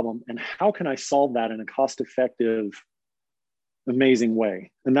that problem? And how can I solve that in a cost-effective, amazing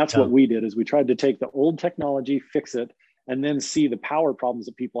way? And that's what we did, is we tried to take the old technology, fix it, and then see the power problems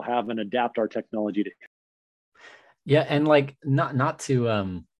that people have and adapt our technology to it. Yeah. And like, not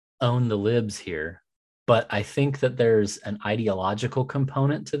to own the libs here, but I think that there's an ideological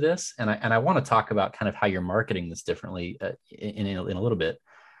component to this. And I want to talk about kind of how you're marketing this differently in a little bit.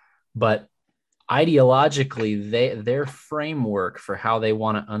 But ideologically, their framework for how they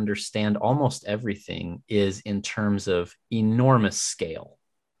want to understand almost everything is in terms of enormous scale.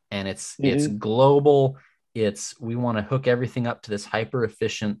 And it's global. We want to hook everything up to this hyper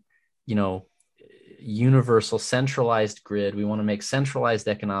efficient, universal centralized grid. We want to make centralized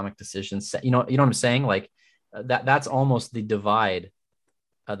economic decisions. You know what I'm saying? Like that's almost the divide.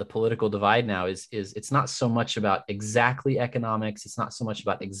 The political divide now is it's not so much about exactly economics. It's not so much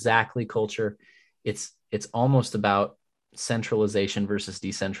about exactly culture. It's almost about centralization versus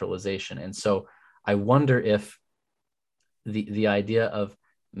decentralization. And so I wonder if the idea of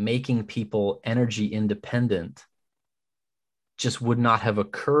making people energy independent just would not have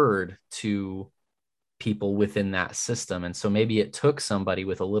occurred to people within that system. And so maybe it took somebody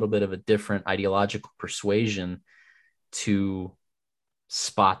with a little bit of a different ideological persuasion to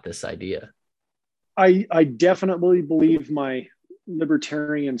spot this idea. I definitely believe my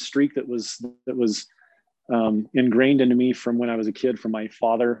libertarian streak that was ingrained into me from when I was a kid from my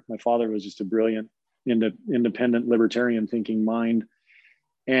father. My father was just a brilliant, independent, libertarian thinking mind.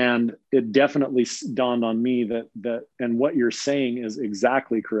 And it definitely dawned on me that and what you're saying is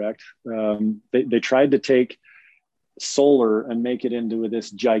exactly correct. They tried to take solar and make it into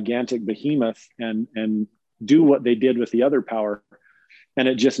this gigantic behemoth and do what they did with the other power. And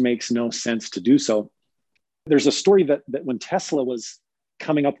it just makes no sense to do so. There's a story that when Tesla was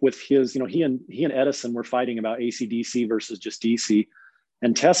coming up with his, he and Edison were fighting about AC/DC versus just DC.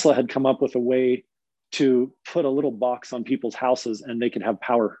 And Tesla had come up with a way to put a little box on people's houses and they could have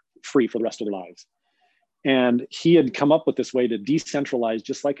power free for the rest of their lives. And he had come up with this way to decentralize,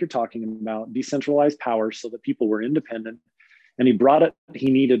 just like you're talking about, decentralize power so that people were independent. And he brought it, he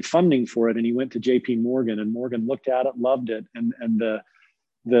needed funding for it. And he went to JP Morgan, and Morgan looked at it, loved it. And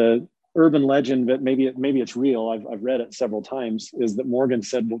the urban legend, that maybe it's real, I've read it several times, is that Morgan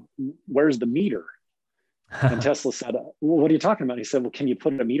said, well, where's the meter? And Tesla said, well, what are you talking about? He said, well, can you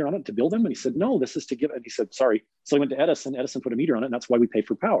put a meter on it to build them? And he said, no, this is to give it. And he said, sorry. So he went to Edison. Edison put a meter on it, and that's why we pay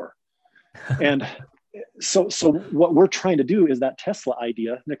for power. And so what we're trying to do is that Tesla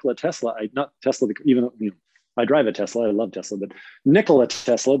idea, Nikola Tesla, not Tesla, even though I drive a Tesla, I love Tesla, but Nikola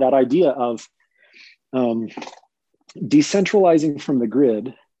Tesla, that idea of decentralizing from the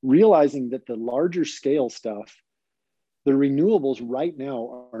grid, realizing that the larger scale stuff, the renewables right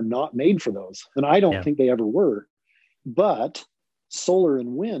now are not made for those. And I don't think they ever were, but solar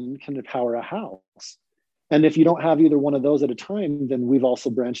and wind can power a house. And if you don't have either one of those at a time, then we've also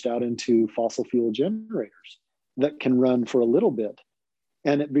branched out into fossil fuel generators that can run for a little bit.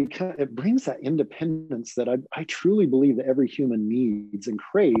 And it brings that independence that I truly believe that every human needs and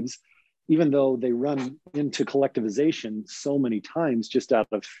craves, even though they run into collectivization so many times just out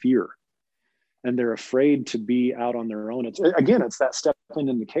of fear. And they're afraid to be out on their own. It's that stepping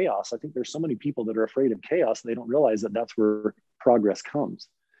into chaos. I think there's so many people that are afraid of chaos. They don't realize that that's where progress comes.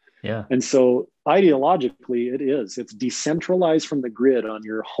 Yeah. And so ideologically, it's decentralized from the grid on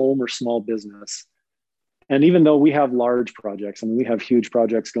your home or small business. And even though we have large projects, we have huge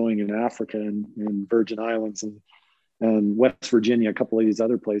projects going in Africa and in Virgin Islands and West Virginia, a couple of these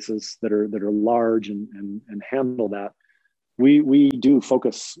other places that are large and handle that. We do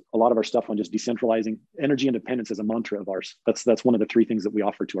focus a lot of our stuff on just decentralizing. Energy independence is a mantra of ours. That's one of the three things that we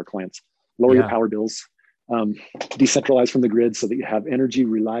offer to our clients. Lower your power bills, decentralize from the grid so that you have energy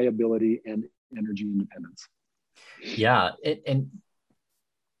reliability and energy independence. Yeah. And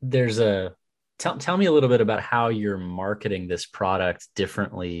there's tell me a little bit about how you're marketing this product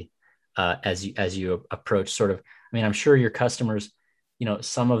differently as you approach sort of, I'm sure your customers,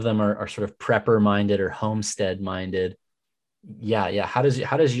 some of them are sort of prepper minded or homestead minded. Yeah. How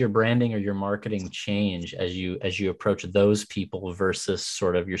does your branding or your marketing change as you approach those people versus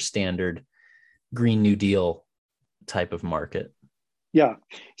sort of your standard Green New Deal type of market? Yeah.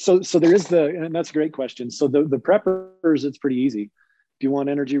 So there is and that's a great question. So the preppers, it's pretty easy. Do you want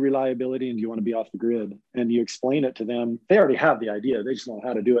energy reliability and do you want to be off the grid? And you explain it to them. They already have the idea. They just don't know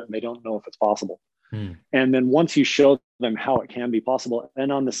how to do it and they don't know if it's possible. And then once you show them how it can be possible,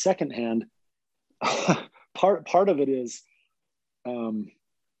 and on the second hand, part of it is, how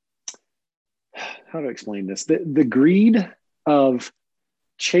to explain this? The greed of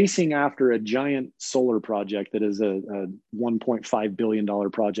chasing after a giant solar project that is a $1.5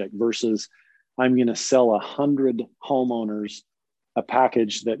 billion project versus I'm going to sell 100 homeowners a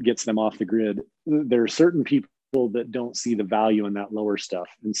package that gets them off the grid. There are certain people that don't see the value in that lower stuff.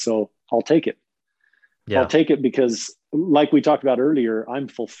 And so I'll take it. Yeah. I'll take it because like we talked about earlier, I'm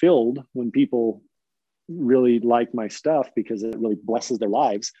fulfilled when people really like my stuff because it really blesses their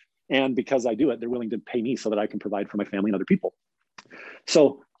lives. And because I do it, they're willing to pay me so that I can provide for my family and other people.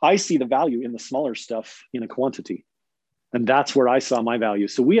 So I see the value in the smaller stuff in a quantity. And that's where I saw my value.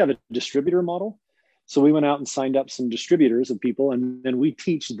 So we have a distributor model. So we went out and signed up some distributors of people, and then we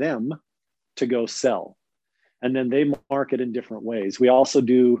teach them to go sell. And then they market in different ways. We also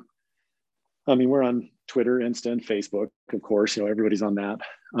do, we're on Twitter, Insta, and Facebook, of course, everybody's on that.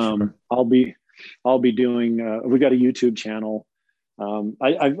 Sure. I'll be doing, we've got a YouTube channel.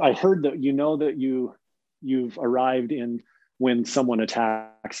 I heard that that you've arrived in when someone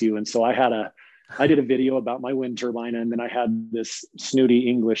attacks you. And so I did a video about my wind turbine, and then I had this snooty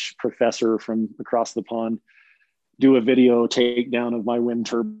English professor from across the pond do a video takedown of my wind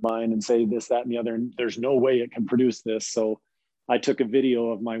turbine and say this, that, and the other, and there's no way it can produce this. So I took a video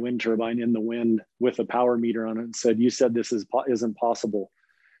of my wind turbine in the wind with a power meter on it and said, you said this isn't possible.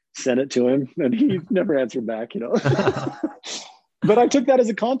 Sent it to him, and he never answered back, But I took that as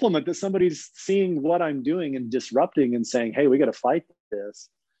a compliment that somebody's seeing what I'm doing and disrupting and saying, hey, we got to fight this.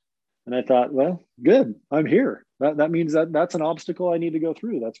 And I thought, well, good, I'm here. That means that's an obstacle I need to go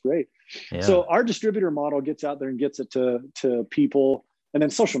through. That's great. Yeah. So our distributor model gets out there and gets it to people. And then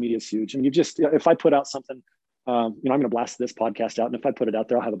social media is huge. And if I put out something, I'm going to blast this podcast out. And if I put it out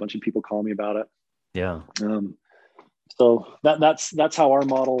there, I'll have a bunch of people call me about it. Yeah. So that's how our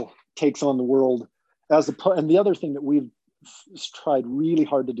model takes on the world. and the other thing that we've tried really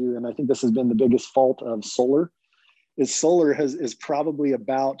hard to do, and I think this has been the biggest fault of solar, is probably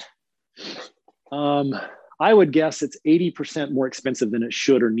about, I would guess it's 80% more expensive than it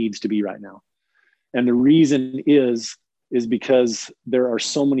should or needs to be right now. And the reason is because there are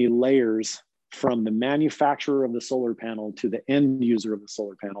so many layers from the manufacturer of the solar panel to the end user of the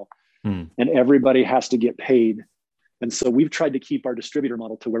solar panel, and everybody has to get paid. And so we've tried to keep our distributor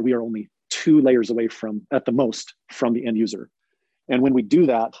model to where we are only 2 layers away from, at the most, from the end user. And when we do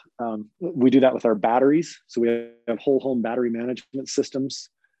that with our batteries. So we have whole home battery management systems.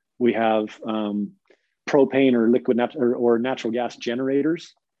 We have propane or liquid or natural gas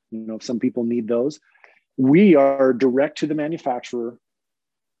generators. Some people need those. We are direct to the manufacturer,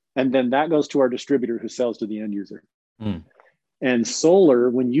 and then that goes to our distributor who sells to the end user. And solar,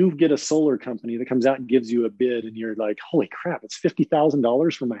 when you get a solar company that comes out and gives you a bid and you're like, holy crap, it's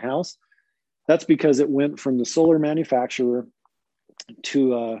 $50,000 for my house. That's because it went from the solar manufacturer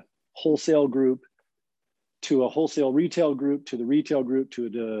to a wholesale group, to a wholesale retail group, to the retail group,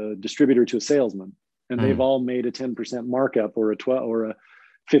 to a distributor, to a salesman. And they've all made a 10% markup or a 12 or a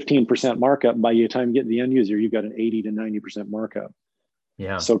 15% markup. By the time you get to the end user, you've got an 80 to 90% markup.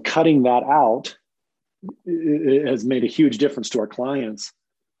 Yeah. So cutting that out, it has made a huge difference to our clients.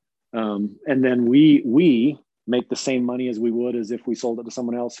 And then we make the same money as we would as if we sold it to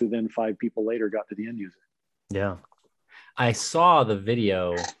someone else who then 5 people later got to the end user. Yeah. I saw the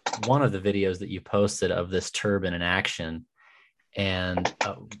video, one of the videos that you posted of this turbine in action. And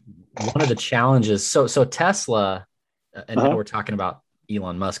one of the challenges, so Tesla, and now we're talking about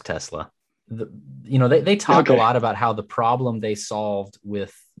Elon Musk Tesla, they talk a lot about how the problem they solved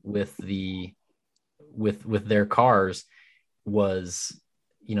with their cars was,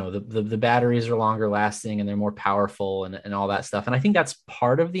 the batteries are longer lasting and they're more powerful and all that stuff. And I think that's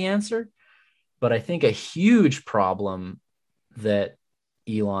part of the answer. But I think a huge problem that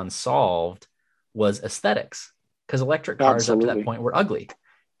Elon solved was aesthetics, because electric cars up to that point were ugly,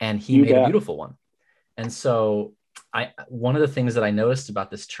 and he made a beautiful one. And so one of the things that I noticed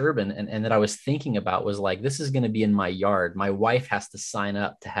about this turbine and that I was thinking about was like, this is going to be in my yard. My wife has to sign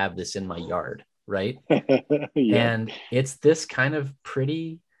up to have this in my yard. Right. And it's this kind of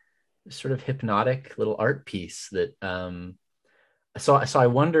pretty sort of hypnotic little art piece that, so I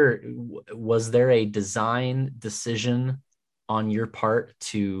wonder, was there a design decision on your part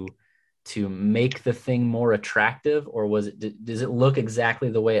to make the thing more attractive, or does it look exactly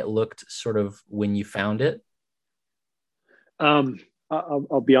the way it looked sort of when you found it?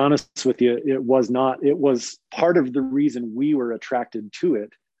 I'll be honest with you. It was not. It was part of the reason we were attracted to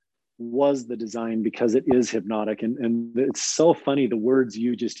it was the design, because it is hypnotic. And it's so funny, the words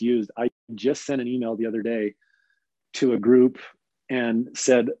you just used. I just sent an email the other day to a group and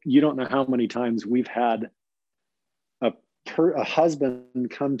said, you don't know how many times we've had a husband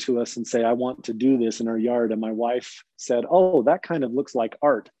come to us and say, I want to do this in our yard. And my wife said, oh, that kind of looks like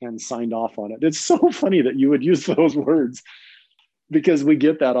art, and signed off on it. It's so funny that you would use those words, because we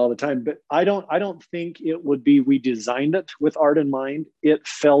get that all the time. But I don't think it would be, we designed it with art in mind. It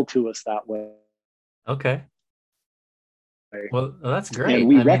fell to us that way. Okay. Well, that's great. And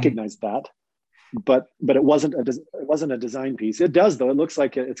we recognized that, but it wasn't a design piece. It does though. It looks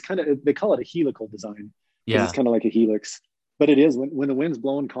like it's kind of, they call it a helical design. Yeah. It's kind of like a helix, but it is when the wind's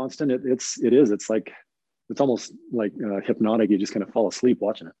blowing constant, it's like, it's almost like hypnotic. You just kind of fall asleep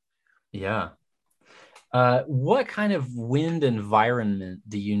watching it. Yeah. What kind of wind environment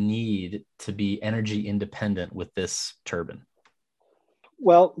do you need to be energy independent with this turbine?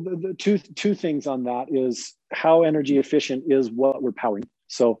 Well, the two things on that is how energy efficient is what we're powering.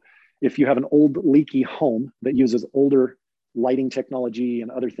 So if you have an old leaky home that uses older lighting technology and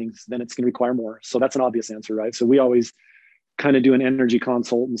other things, then it's going to require more. So that's an obvious answer, right? So we always kind of do an energy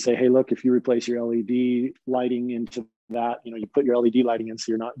consult and say, hey, look, if you replace your LED lighting into that, you put your LED lighting in so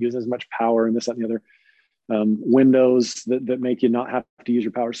you're not using as much power, and this, that, and the other. Windows that make you not have to use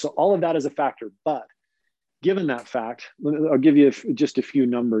your power. So all of that is a factor. But given that fact, I'll give you just a few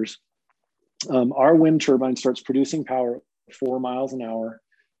numbers. Our wind turbine starts producing power at 4 miles an hour.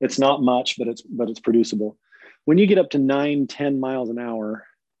 It's not much, but it's producible. When you get up to 9-10 miles an hour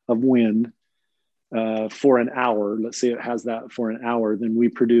of wind for an hour, let's say it has that for an hour, then we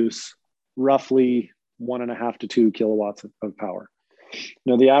produce roughly 1.5 to 2 kilowatts of power.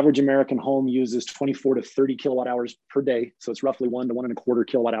 Now, the average American home uses 24 to 30 kilowatt hours per day. So it's roughly 1 to 1.25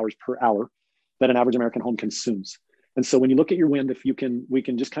 kilowatt hours per hour that an average American home consumes. And so when you look at your wind, we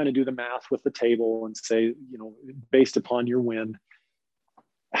can just kind of do the math with the table and say, based upon your wind,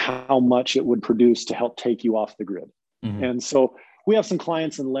 how much it would produce to help take you off the grid. Mm-hmm. And so we have some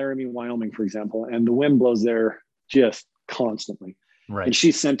clients in Laramie, Wyoming, for example, and the wind blows there just constantly. Right. And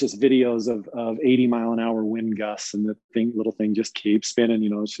she sent us videos of 80-mile-an-hour wind gusts, and the little thing just keeps spinning.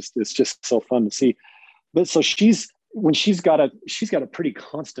 It's just so fun to see. But so she's got a pretty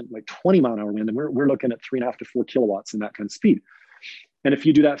constant, like 20-mile-an-hour wind, and we're looking at 3.5 to 4 kilowatts in that kind of speed. And if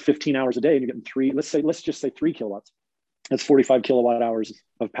you do that 15 hours a day, and you're getting let's just say 3 kilowatts, that's 45 kilowatt hours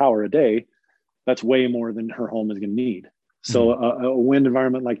of power a day. That's way more than her home is going to need. So a wind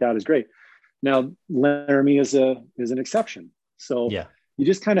environment like that is great. Now, Laramie is an exception. So you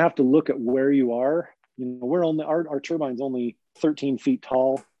just kind of have to look at where you are. Our turbine's only 13 feet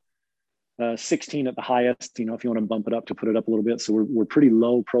tall, 16 at the highest, if you want to bump it up to put it up a little bit. So we're pretty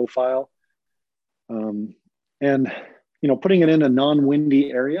low profile. And putting it in a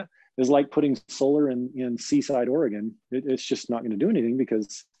non-windy area is like putting solar in Seaside, Oregon. It's just not going to do anything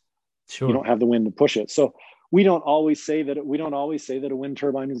because you don't have the wind to push it. So we don't always say that a wind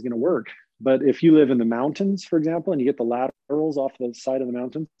turbine is going to work. But if you live in the mountains, for example, and you get the laterals off the side of the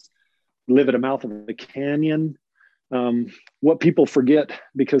mountains, live at the mouth of the canyon, what people forget,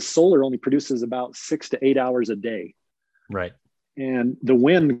 because solar only produces about 6 to 8 hours a day. Right. And the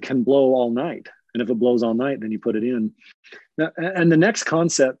wind can blow all night. And if it blows all night, then you put it in. Now, and the next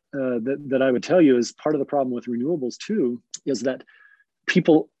concept that I would tell you is part of the problem with renewables too, is that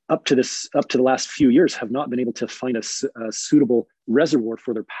people up to the last few years have not been able to find a suitable reservoir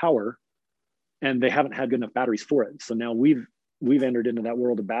for their power, and they haven't had good enough batteries for it. So now we've entered into that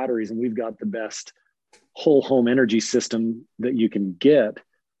world of batteries, and we've got the best whole home energy system that you can get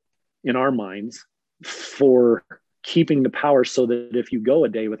in our minds for keeping the power, so that if you go a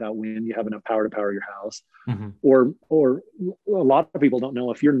day without wind, you have enough power to power your house. Mm-hmm. Or a lot of people don't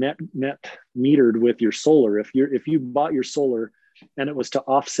know, if you're net metered with your solar, if you bought your solar and it was to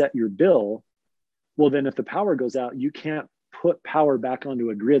offset your bill, well, then if the power goes out, you can't put power back onto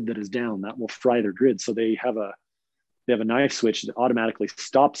a grid that is down. That will fry their grid. So they have a knife switch that automatically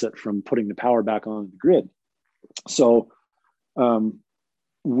stops it from putting the power back on the grid. So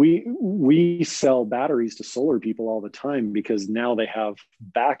we sell batteries to solar people all the time, because now they have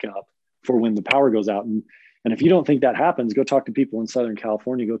backup for when the power goes out. And if you don't think that happens, go talk to people in Southern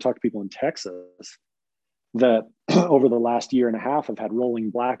California, go talk to people in Texas that over the last year and a half have had rolling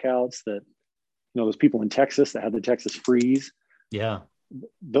blackouts, that, those people in Texas that had the Texas freeze. Yeah.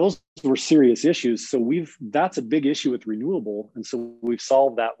 Those were serious issues. So that's a big issue with renewable. And so we've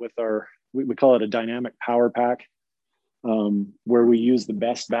solved that with we call it a dynamic power pack, where we use the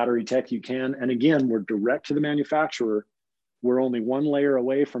best battery tech you can. And again, we're direct to the manufacturer. We're only one layer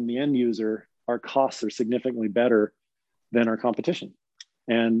away from the end user. Our costs are significantly better than our competition.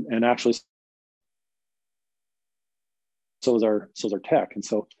 And actually, so is our tech. And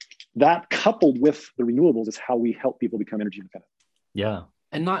so that, coupled with the renewables, is how we help people become energy independent. Yeah.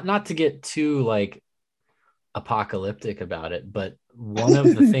 And not to get too apocalyptic about it, but one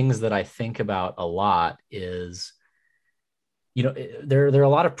of the things that I think about a lot is, there are a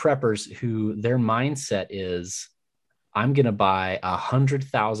lot of preppers who their mindset is, I'm going to buy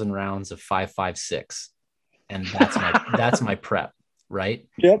 100,000 rounds of 5.56, and that's my prep. Right.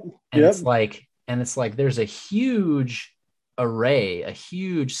 Yep. And it's like, there's a huge array, a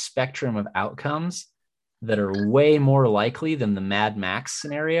huge spectrum of outcomes that are way more likely than the Mad Max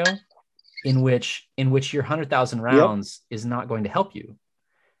scenario, in which your 100,000 rounds is not going to help you.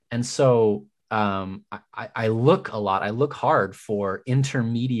 And so I look hard for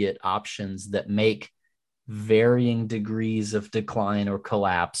intermediate options that make varying degrees of decline or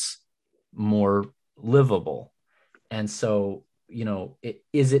collapse more livable. And so,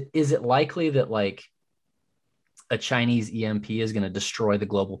 is it likely that a Chinese EMP is going to destroy the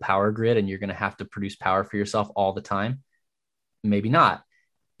global power grid and you're going to have to produce power for yourself all the time? Maybe not.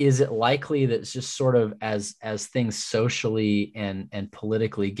 Is it likely that it's just sort of as things socially and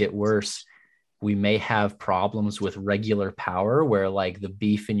politically get worse, we may have problems with regular power where the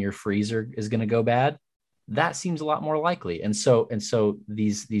beef in your freezer is going to go bad? That seems a lot more likely. And so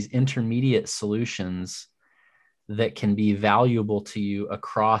these intermediate solutions that can be valuable to you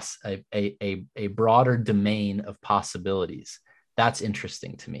across a broader domain of possibilities, that's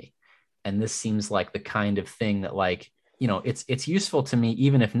interesting to me. And this seems like the kind of thing that it's useful to me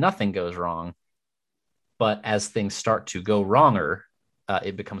even if nothing goes wrong, but as things start to go wronger,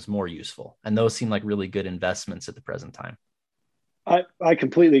 it becomes more useful. And those seem like really good investments at the present time. I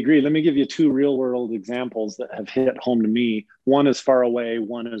completely agree. Let me give you 2 real world examples that have hit home to me. One is far away.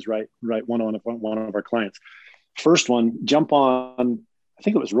 One is right. One of our clients. First one, jump on, I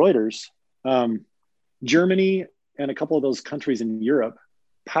think it was Reuters, Germany and a couple of those countries in Europe,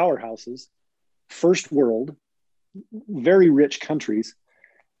 powerhouses, first world, very rich countries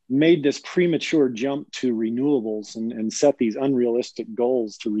made this premature jump to renewables and set these unrealistic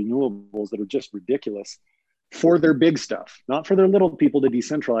goals to renewables that are just ridiculous for their big stuff, not for their little people to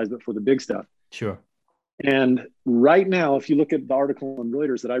decentralize, but for the big stuff. Sure. And right now, if you look at the article on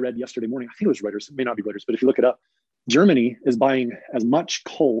Reuters that I read yesterday morning, I think it was Reuters, it may not be Reuters, but if you look it up, Germany is buying as much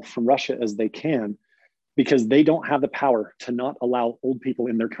coal from Russia as they can because they don't have the power to not allow old people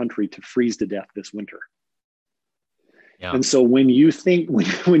in their country to freeze to death this winter. Yeah. And so when you think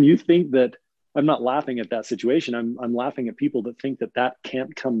that, I'm not laughing at that situation, I'm laughing at people that think that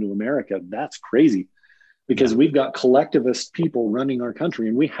can't come to America. That's crazy, because we've got collectivist people running our country,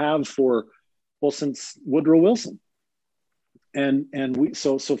 and we have since Woodrow Wilson. And we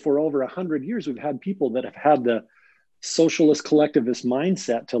so for over 100 years, we've had people that have had the socialist collectivist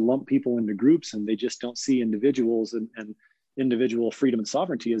mindset to lump people into groups, and they just don't see individuals and individual freedom and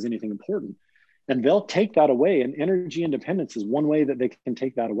sovereignty as anything important. And they'll take that away, and energy independence is one way that they can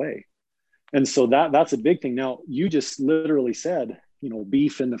take that away. And so that's a big thing. Now, you just literally said,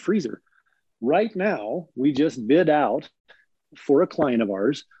 beef in the freezer. Right now, we just bid out for a client of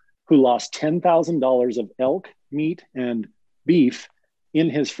ours who lost $10,000 of elk meat and beef in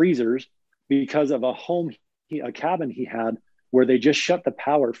his freezers because of a cabin he had where they just shut the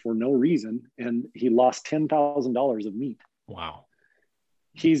power for no reason, and he lost $10,000 of meat. Wow.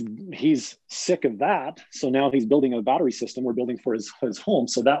 He's sick of that. So now he's building a battery system we're building for his home.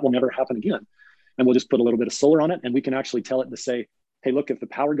 So that will never happen again. And we'll just put a little bit of solar on it, and we can actually tell it to say, hey, look, if the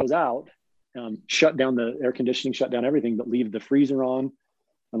power goes out, shut down the air conditioning, shut down everything, but leave the freezer on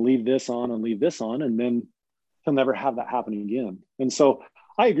and leave this on and leave this on. And then he'll never have that happening again. And so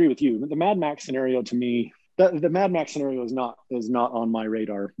I agree with you. The Mad Max scenario, to me, the Mad Max scenario is not on my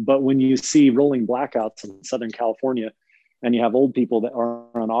radar. But when you see rolling blackouts in Southern California, and you have old people that are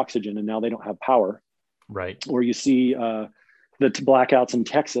on oxygen and now they don't have power. Right. Or you see the blackouts in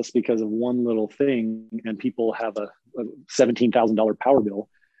Texas because of one little thing, and people have a $17,000 power bill,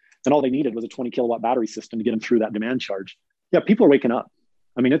 and all they needed was a 20 kilowatt battery system to get them through that demand charge. Yeah, people are waking up.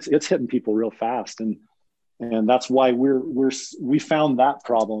 I mean, it's hitting people real fast. And that's why we found that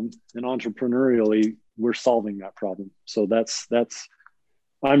problem, and entrepreneurially, we're solving that problem. So that's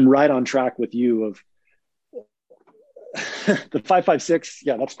I'm right on track with you of the 5.56.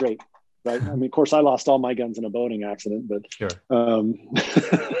 Yeah, that's great. Right. I mean, of course, I lost all my guns in a boating accident, but sure.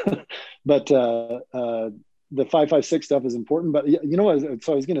 But the 5.56 stuff is important. But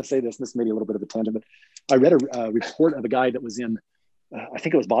so I was going to say this may be a little bit of a tangent, but I read a report of a guy that was in, I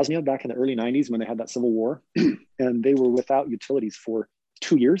think it was Bosnia back in the early 90s when they had that civil war, and they were without utilities for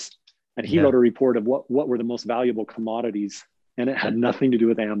 2 years. And he wrote a report of what were the most valuable commodities, and it had nothing to do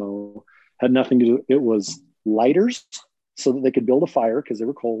with ammo, it was lighters so that they could build a fire because they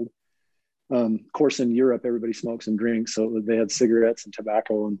were cold. Of course, in Europe, everybody smokes and drinks, so they had cigarettes and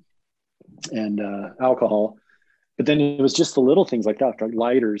tobacco and alcohol. But then it was just the little things like that, like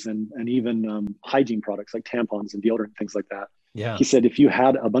lighters and even hygiene products like tampons and deodorant, things like that. Yeah. He said if you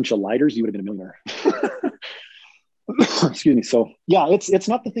had a bunch of lighters, you would have been a millionaire. Excuse me. So yeah, it's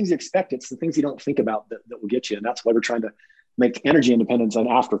not the things you expect; it's the things you don't think about that will get you, and that's why we're trying to make energy independence an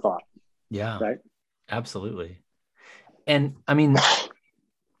afterthought. Yeah. Right. Absolutely. And I mean,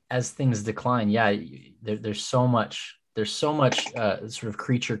 as things decline, there's so much sort of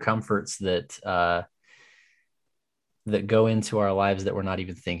creature comforts that go into our lives that we're not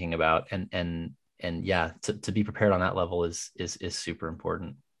even thinking about. And to be prepared on that level is super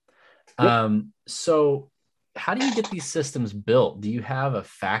important. Yep. So how do you get these systems built? Do you have a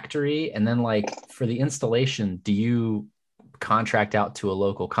factory? And then like for the installation, do you contract out to a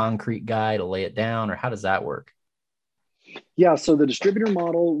local concrete guy to lay it down, or how does that work? Yeah, so the distributor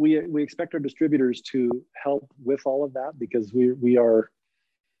model, we expect our distributors to help with all of that because we are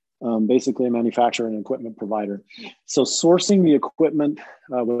basically a manufacturer and equipment provider. So sourcing the equipment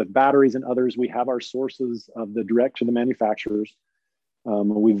with batteries and others, we have our sources of the direct to the manufacturers.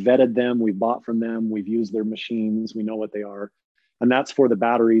 We've vetted them, we've bought from them, we've used their machines, we know what they are. And that's for the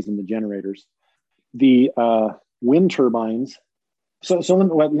batteries and the generators. The wind turbines. So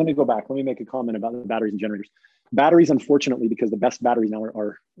let me go back. Let me make a comment about the batteries and generators. Batteries, unfortunately, because the best batteries now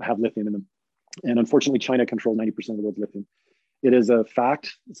have lithium in them. And unfortunately, China controls 90% of the world's lithium. It is a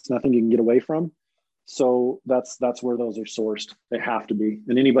fact. It's nothing you can get away from. So that's where those are sourced. They have to be.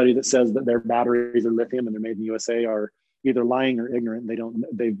 And anybody that says that their batteries are lithium and they're made in the USA are either lying or ignorant.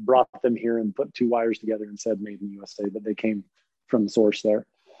 They've brought them here and put two wires together and said made in the USA, but they came from the source there.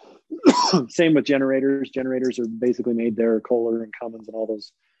 Same with generators. Generators are basically made there. Kohler and Cummins and all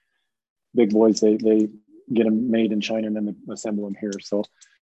those big boys, they get them made in China and then they assemble them here. So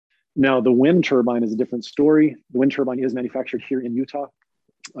Now, the wind turbine is a different story. The wind turbine is manufactured here in Utah,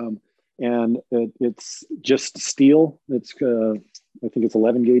 and it's just steel. It's I think it's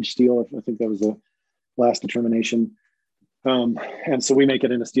 11 gauge steel. I think that was the last determination. And so we make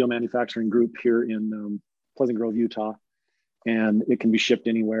it in a steel manufacturing group here in Pleasant Grove, Utah, and it can be shipped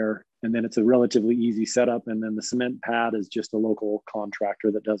anywhere. And then it's a relatively easy setup. And then the cement pad is just a local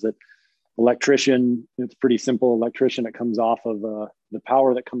contractor that does it. Electrician, it's pretty simple. Electrician, it comes off of the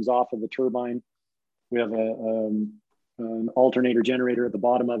power that comes off of the turbine. We have an alternator generator at the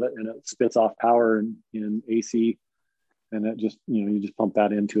bottom of it, and it spits off power in AC. And it just, you just pump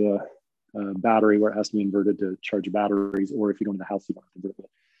that into a battery where it has to be inverted to charge batteries, or if you go into the house, you don't have to invert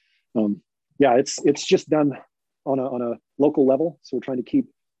it. Yeah, it's just done on a local level. So we're trying to keep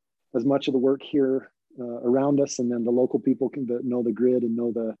as much of the work here around us, and then the local people can know the grid and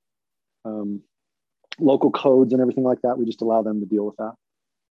know the local codes and everything like that. We just allow them to deal with that.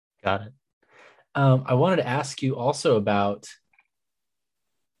 Got it. I wanted to ask you also about,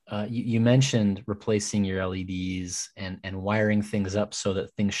 you mentioned replacing your LEDs and wiring things up so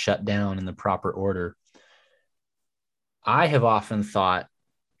that things shut down in the proper order. I have often thought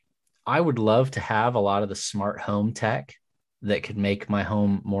I would love to have a lot of the smart home tech that could make my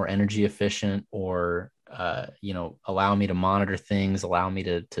home more energy efficient, or allow me to monitor things, allow me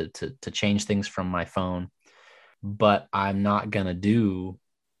to change things from my phone. But I'm not gonna do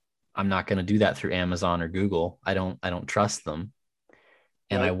that through Amazon or Google. I don't trust them.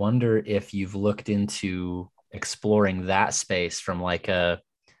 And right. I wonder if you've looked into exploring that space from like a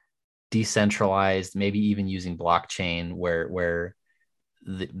decentralized, maybe even using blockchain, where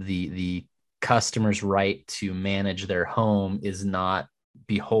the customer's right to manage their home is not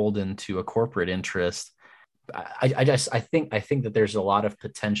beholden to a corporate interest. I think that there's a lot of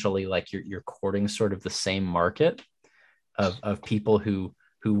potentially, like you're courting sort of the same market of people who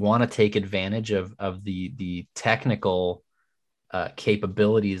want to take advantage of the technical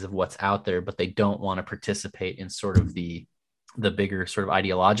capabilities of what's out there, but they don't want to participate in sort of the bigger sort of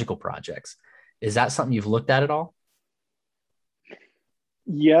ideological projects. Is that something you've looked at all?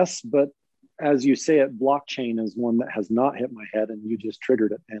 Yes, but as you say it, blockchain is one that has not hit my head, and you just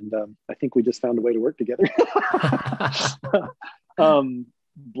triggered it. And I think we just found a way to work together.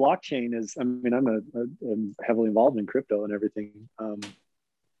 Blockchain is, I'm heavily involved in crypto and everything.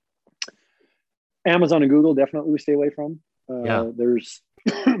 Amazon and Google, definitely we stay away from. There's,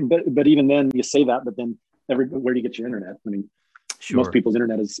 but even then you say that, but then where do you get your internet? I mean, sure. Most people's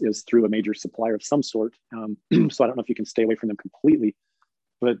internet is through a major supplier of some sort. So I don't know if you can stay away from them completely.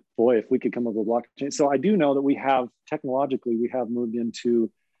 But boy, if we could come up with blockchain. So I do know that we have moved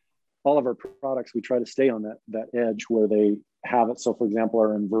into all of our products. We try to stay on that edge where they have it. So for example, our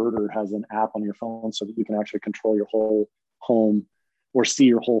inverter has an app on your phone so that you can actually control your whole home or see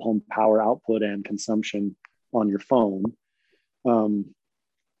your whole home power output and consumption on your phone. And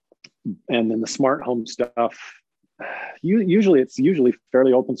then the smart home stuff, it's usually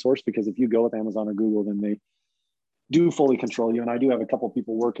fairly open source, because if you go with Amazon or Google, then they do fully control you. And I do have a couple of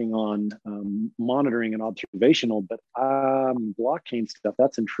people working on monitoring and observational, but blockchain stuff,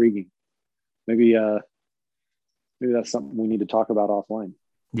 that's intriguing. Maybe that's something we need to talk about offline.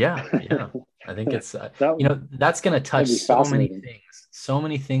 Yeah. I think it's, that's going to touch so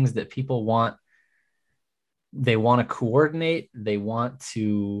many things that people want. They want to coordinate. They want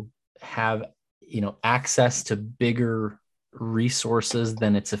to have, access to bigger resources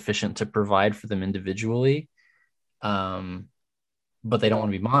than it's efficient to provide for them individually. But they don't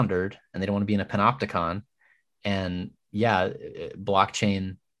want to be monitored, and they don't want to be in a panopticon. And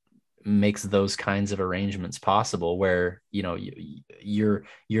blockchain makes those kinds of arrangements possible, where you're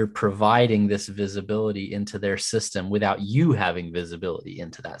providing this visibility into their system without you having visibility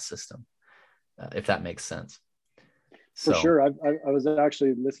into that system, if that makes sense. For sure. I was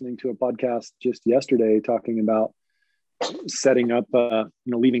actually listening to a podcast just yesterday talking about setting up,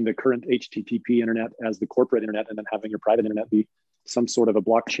 leaving the current HTTP internet as the corporate internet, and then having your private internet be some sort of a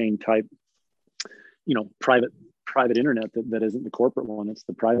blockchain type, private internet that isn't the corporate one, it's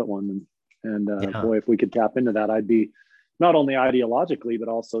the private one. Boy, if we could tap into that, I'd be not only ideologically, but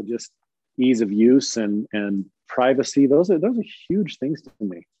also just ease of use and privacy. Those are huge things to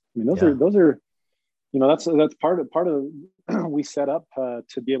me. I mean, those are that's part of we set up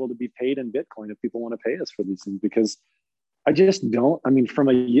to be able to be paid in Bitcoin if people want to pay us for these things, because I just don't. I mean, from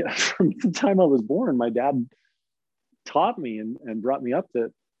the time I was born, my dad taught me and brought me up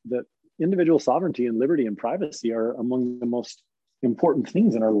that individual sovereignty and liberty and privacy are among the most important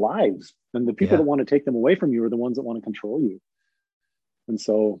things in our lives. And the people that want to take them away from you are the ones that want to control you. And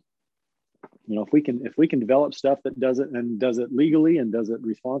so, if we can develop stuff that does it and does it legally and does it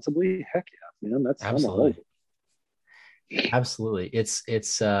responsibly, heck yeah, man, that's absolutely. Absolutely.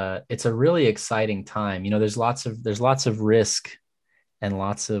 It's a really exciting time. There's lots of risk and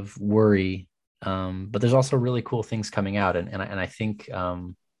lots of worry. But there's also really cool things coming out. And I think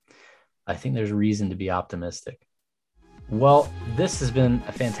there's reason to be optimistic. Well, this has been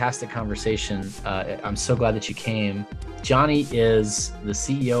a fantastic conversation. I'm so glad that you came. Johnny is the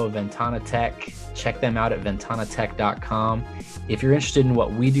CEO of Ventana Tech. Check them out at ventanatech.com. If you're interested in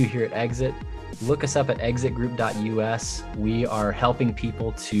what we do here at Exit, look us up at exitgroup.us. We are helping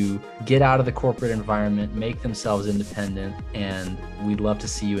people to get out of the corporate environment, make themselves independent, and we'd love to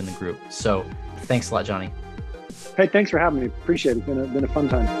see you in the group. So thanks a lot, Johnny. Hey, thanks for having me. Appreciate it. It's been a fun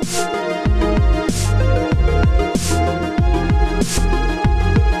time.